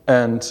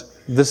 And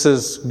this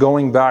is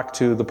going back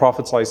to the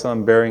Prophet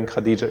ﷺ burying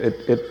Khadija.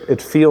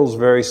 It feels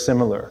very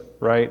similar,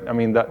 right? I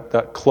mean,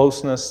 that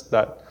closeness,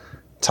 that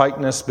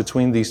tightness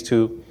between these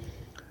two.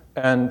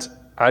 And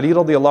Ali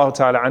radiallahu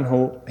ta'ala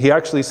anhu, he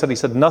actually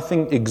said,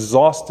 nothing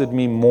exhausted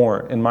me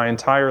more in my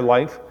entire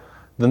life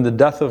than the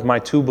death of my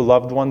two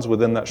beloved ones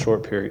within that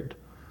short period.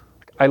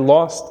 I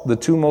lost the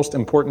two most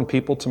important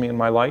people to me in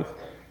my life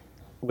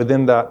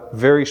within that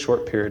very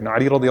short period. And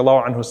Ali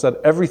radiallahu anhu said,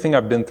 everything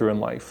I've been through in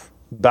life,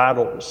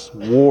 battles,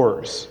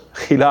 wars,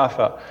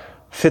 khilafah,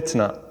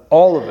 fitna,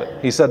 all of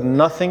it. He said,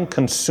 nothing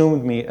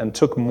consumed me and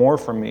took more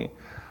from me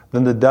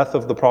than the death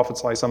of the Prophet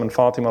ﷺ and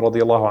Fatima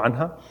radiallahu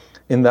anha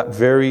in that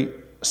very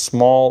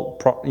small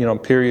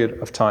period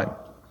of time.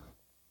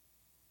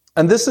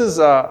 And this is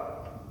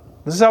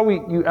how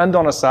you end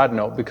on a sad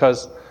note,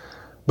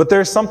 but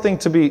there's something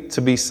to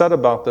be said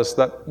about this,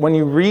 that when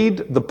you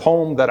read the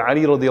poem that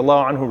Ali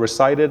radiallahu anhu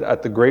recited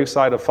at the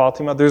graveside of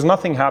Fatima, there's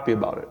nothing happy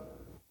about it.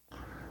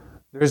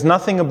 There's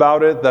nothing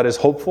about it that is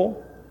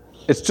hopeful.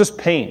 It's just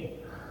pain.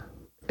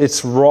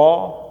 It's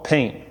raw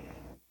pain.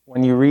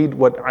 When you read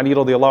what Ali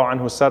radiallahu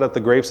anhu said at the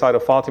graveside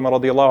of Fatima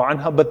radiallahu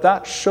anha, but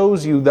that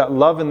shows you that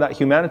love and that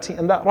humanity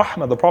and that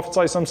rahmah. The Prophet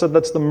ﷺ said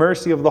that's the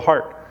mercy of the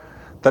heart.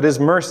 That is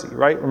mercy,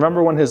 right?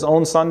 Remember when his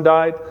own son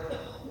died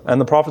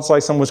and the Prophet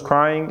ﷺ was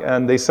crying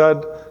and they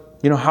said,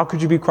 how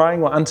could you be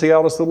crying? Wa anta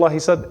ya Rasulullah. He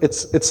said,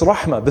 it's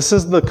rahmah. This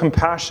is the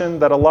compassion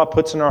that Allah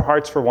puts in our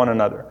hearts for one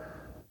another.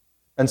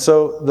 And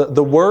so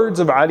the words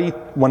of Ali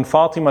when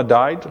Fatima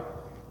died,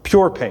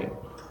 pure pain.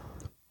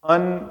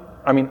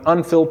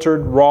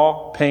 Unfiltered,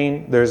 raw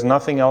pain. There's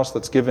nothing else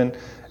that's given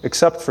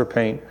except for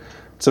pain.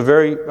 It's a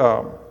very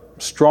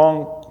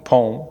strong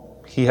poem.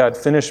 He had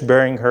finished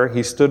burying her.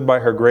 He stood by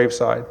her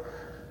graveside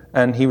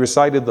and he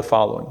recited the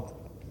following.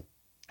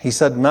 He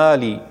said,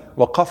 Mali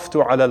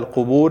waqaftu ala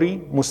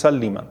al-quburi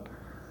musalliman.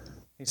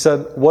 He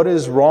said, what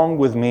is wrong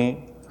with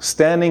me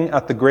standing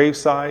at the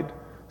graveside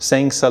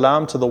saying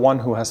salam to the one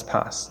who has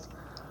passed?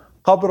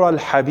 Qabra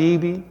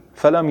al-habibi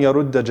falam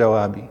yarudda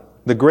jawabi.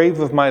 The grave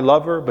of my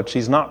lover, but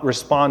she's not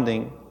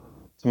responding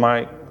to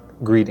my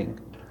greeting.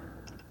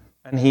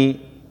 And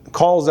he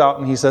calls out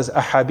and he says,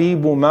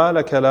 Ahabibu ma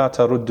laka la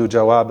taruddu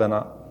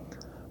jawabana.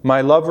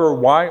 My lover,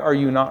 why are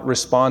you not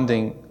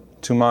responding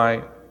to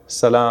my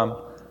salam?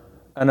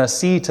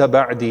 Anasita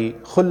ba'di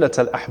khullat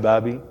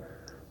al-ahbabi.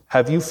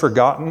 Have you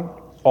forgotten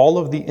all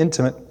of the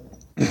intimate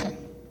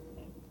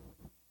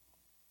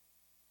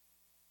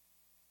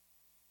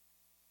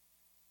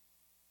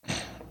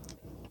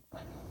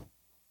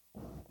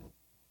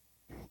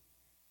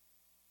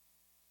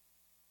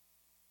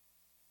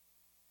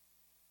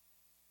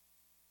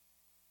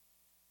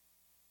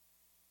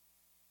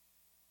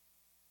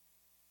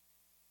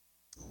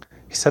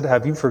He said,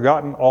 have you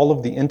forgotten all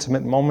of the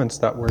intimate moments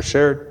that were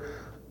shared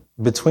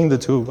between the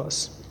two of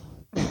us?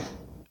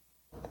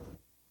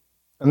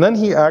 And then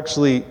he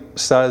actually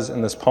says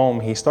in this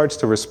poem, he starts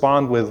to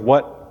respond with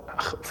what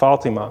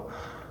Fatima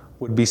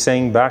would be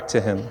saying back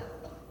to him.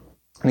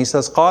 And he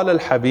says, قال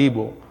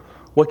الحبيب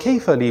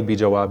وكيف لي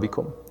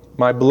بجوابكم.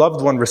 My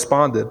beloved one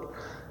responded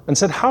and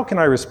said, how can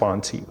I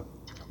respond to you?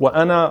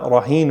 وأنا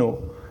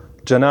رهين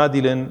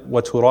جنادل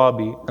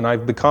وترابي. And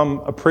I've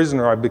become a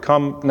prisoner, I've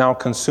become now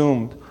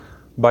consumed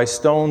by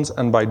stones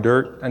and by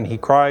dirt. And he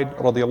cried,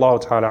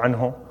 radiallahu ta'ala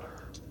anhu.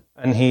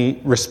 And he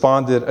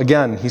responded,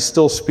 again, he's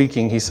still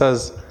speaking. He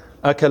says,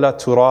 أَكَلَ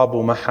التُّرَابُ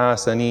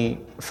مَحَاسَنِي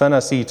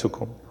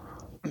فَنَسِيتُكُمْ.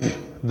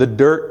 The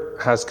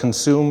dirt has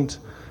consumed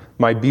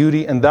my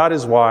beauty, and that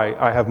is why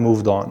I have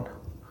moved on.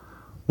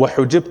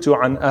 وَحُجِبْتُ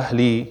عَنْ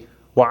أَهْلِي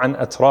وَعَنْ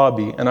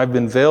أَتْرَابِي. And I've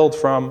been veiled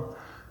from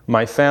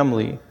my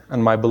family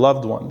and my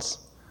beloved ones.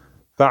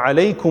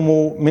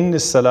 فَعَلَيْكُمُ مِنِّ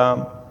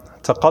السَّلَامِ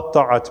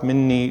تقطعت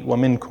مني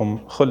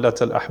ومنكم خلة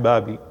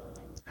الأحباب.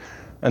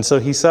 And so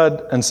he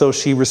said, and so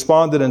she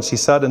responded and she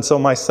said, and so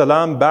my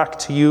salam back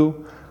to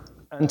you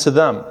and to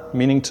them,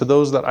 meaning to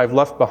those that I've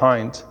left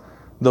behind.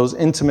 Those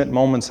intimate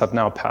moments have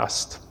now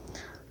passed.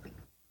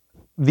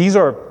 These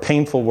are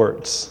painful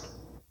words.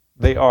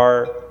 They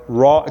are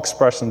raw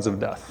expressions of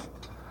death.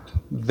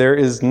 There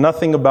is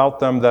nothing about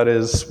them that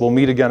is, we'll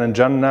meet again in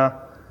Jannah,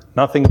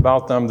 nothing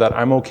about them that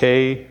I'm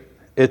okay.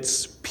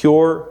 It's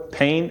pure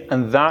pain,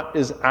 and that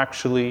is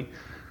actually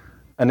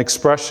an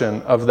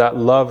expression of that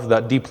love,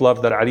 that deep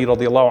love that Ali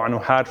radiallahu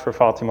anhu had for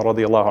Fatima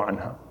radiallahu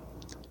anha.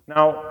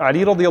 Now, Ali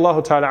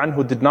radiallahu ta'ala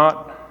anhu did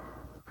not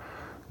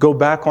go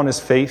back on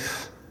his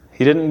faith.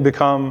 He didn't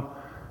become,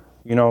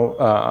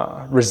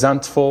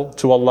 resentful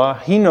to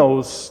Allah. He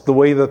knows the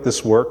way that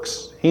this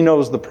works. He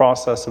knows the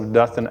process of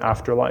death and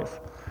afterlife.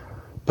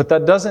 But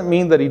that doesn't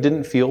mean that he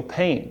didn't feel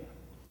pain.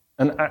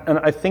 And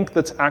I think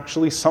that's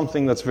actually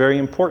something that's very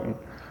important.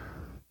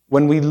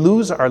 When we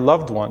lose our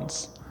loved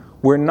ones,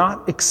 we're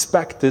not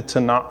expected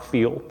to not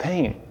feel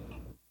pain.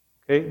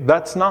 Okay?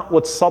 That's not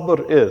what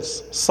sabr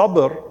is.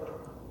 Sabr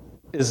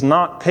is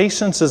not,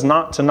 patience is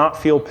not to not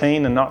feel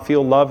pain and not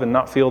feel love and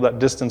not feel that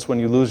distance when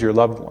you lose your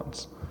loved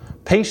ones.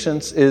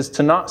 Patience is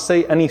to not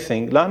say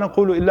anything, لا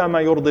نقول إلا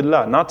ما يرضي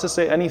الله, not to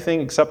say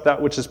anything except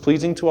that which is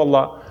pleasing to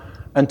Allah,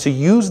 and to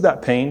use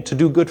that pain to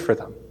do good for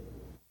them.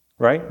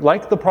 Right?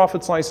 Like the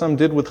Prophet ﷺ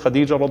did with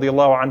Khadija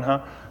radiallahu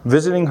anha,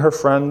 visiting her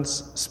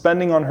friends,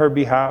 spending on her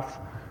behalf,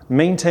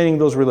 maintaining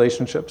those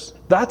relationships.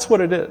 That's what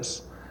it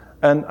is.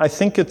 And I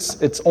think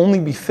it's only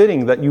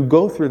befitting that you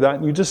go through that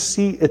and you just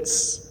see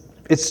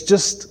it's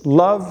just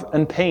love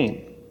and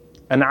pain.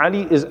 And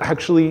Ali is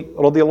actually,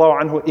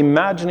 radiallahu anhu,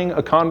 imagining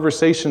a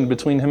conversation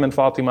between him and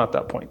Fatima at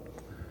that point.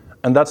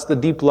 And that's the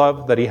deep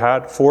love that he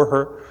had for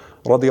her,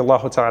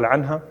 radiallahu ta'ala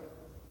anha.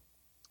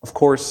 Of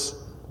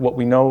course, what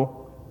we know,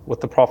 what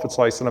the Prophet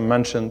ﷺ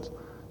mentioned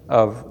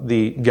of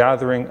the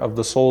gathering of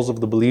the souls of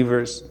the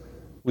believers,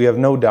 we have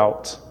no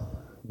doubt,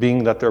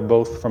 being that they're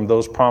both from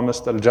those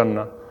promised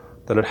al-Jannah,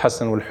 that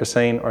al-Hasan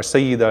wal-Hussein are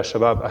Sayyida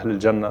Shabab Ahl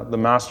al-Jannah, the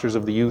masters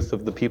of the youth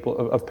of the people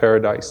of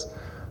paradise,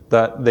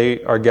 that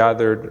they are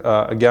gathered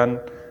again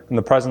in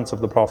the presence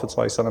of the Prophet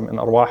ﷺ in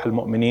Arwah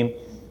al-Mu'mineen,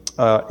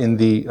 in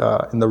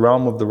the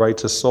realm of the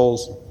righteous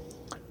souls.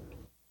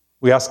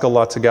 We ask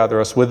Allah to gather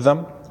us with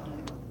them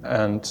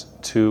and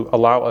to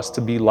allow us to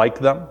be like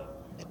them,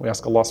 We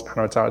ask Allah subhanahu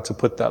wa ta'ala to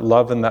put that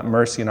love and that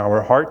mercy in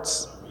our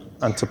hearts,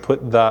 and to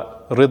put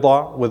that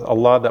rida with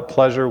Allah, that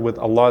pleasure with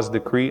Allah's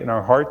decree in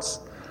our hearts,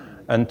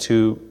 and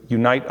to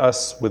unite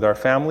us with our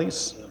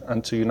families,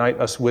 and to unite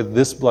us with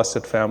this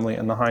blessed family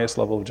in the highest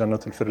level of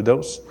Jannatul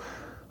Firdaus.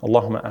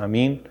 Allahumma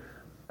ameen.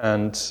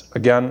 And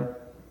again,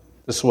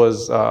 this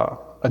was a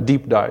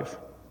deep dive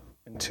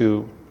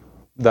into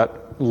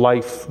that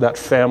life, that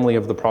family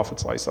of the Prophet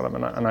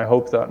ﷺ. And I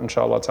hope that,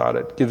 inshallah ta'ala,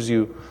 it gives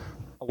you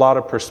a lot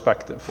of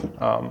perspective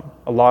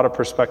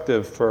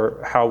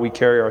for how we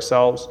carry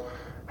ourselves.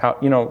 How,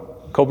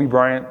 Kobe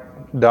Bryant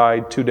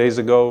died 2 days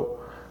ago,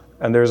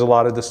 and there's a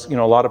lot of this, a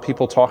lot of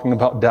people talking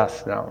about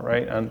death now,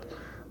 right? And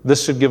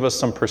this should give us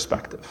some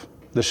perspective.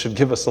 This should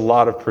give us a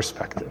lot of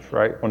perspective,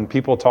 right? When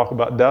people talk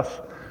about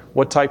death,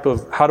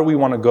 how do we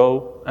want to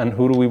go, and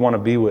who do we want to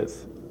be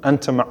with?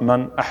 Anta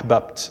ma'man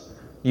ahbabt.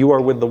 You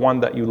are with the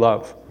one that you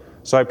love.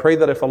 So I pray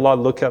that if Allah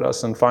look at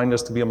us and find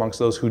us to be amongst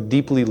those who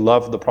deeply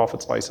love the Prophet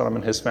ﷺ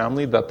and his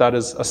family, that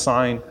is a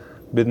sign,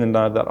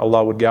 bidnillah, that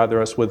Allah would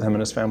gather us with him and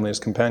his family as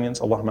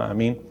companions. Allahumma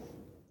ameen.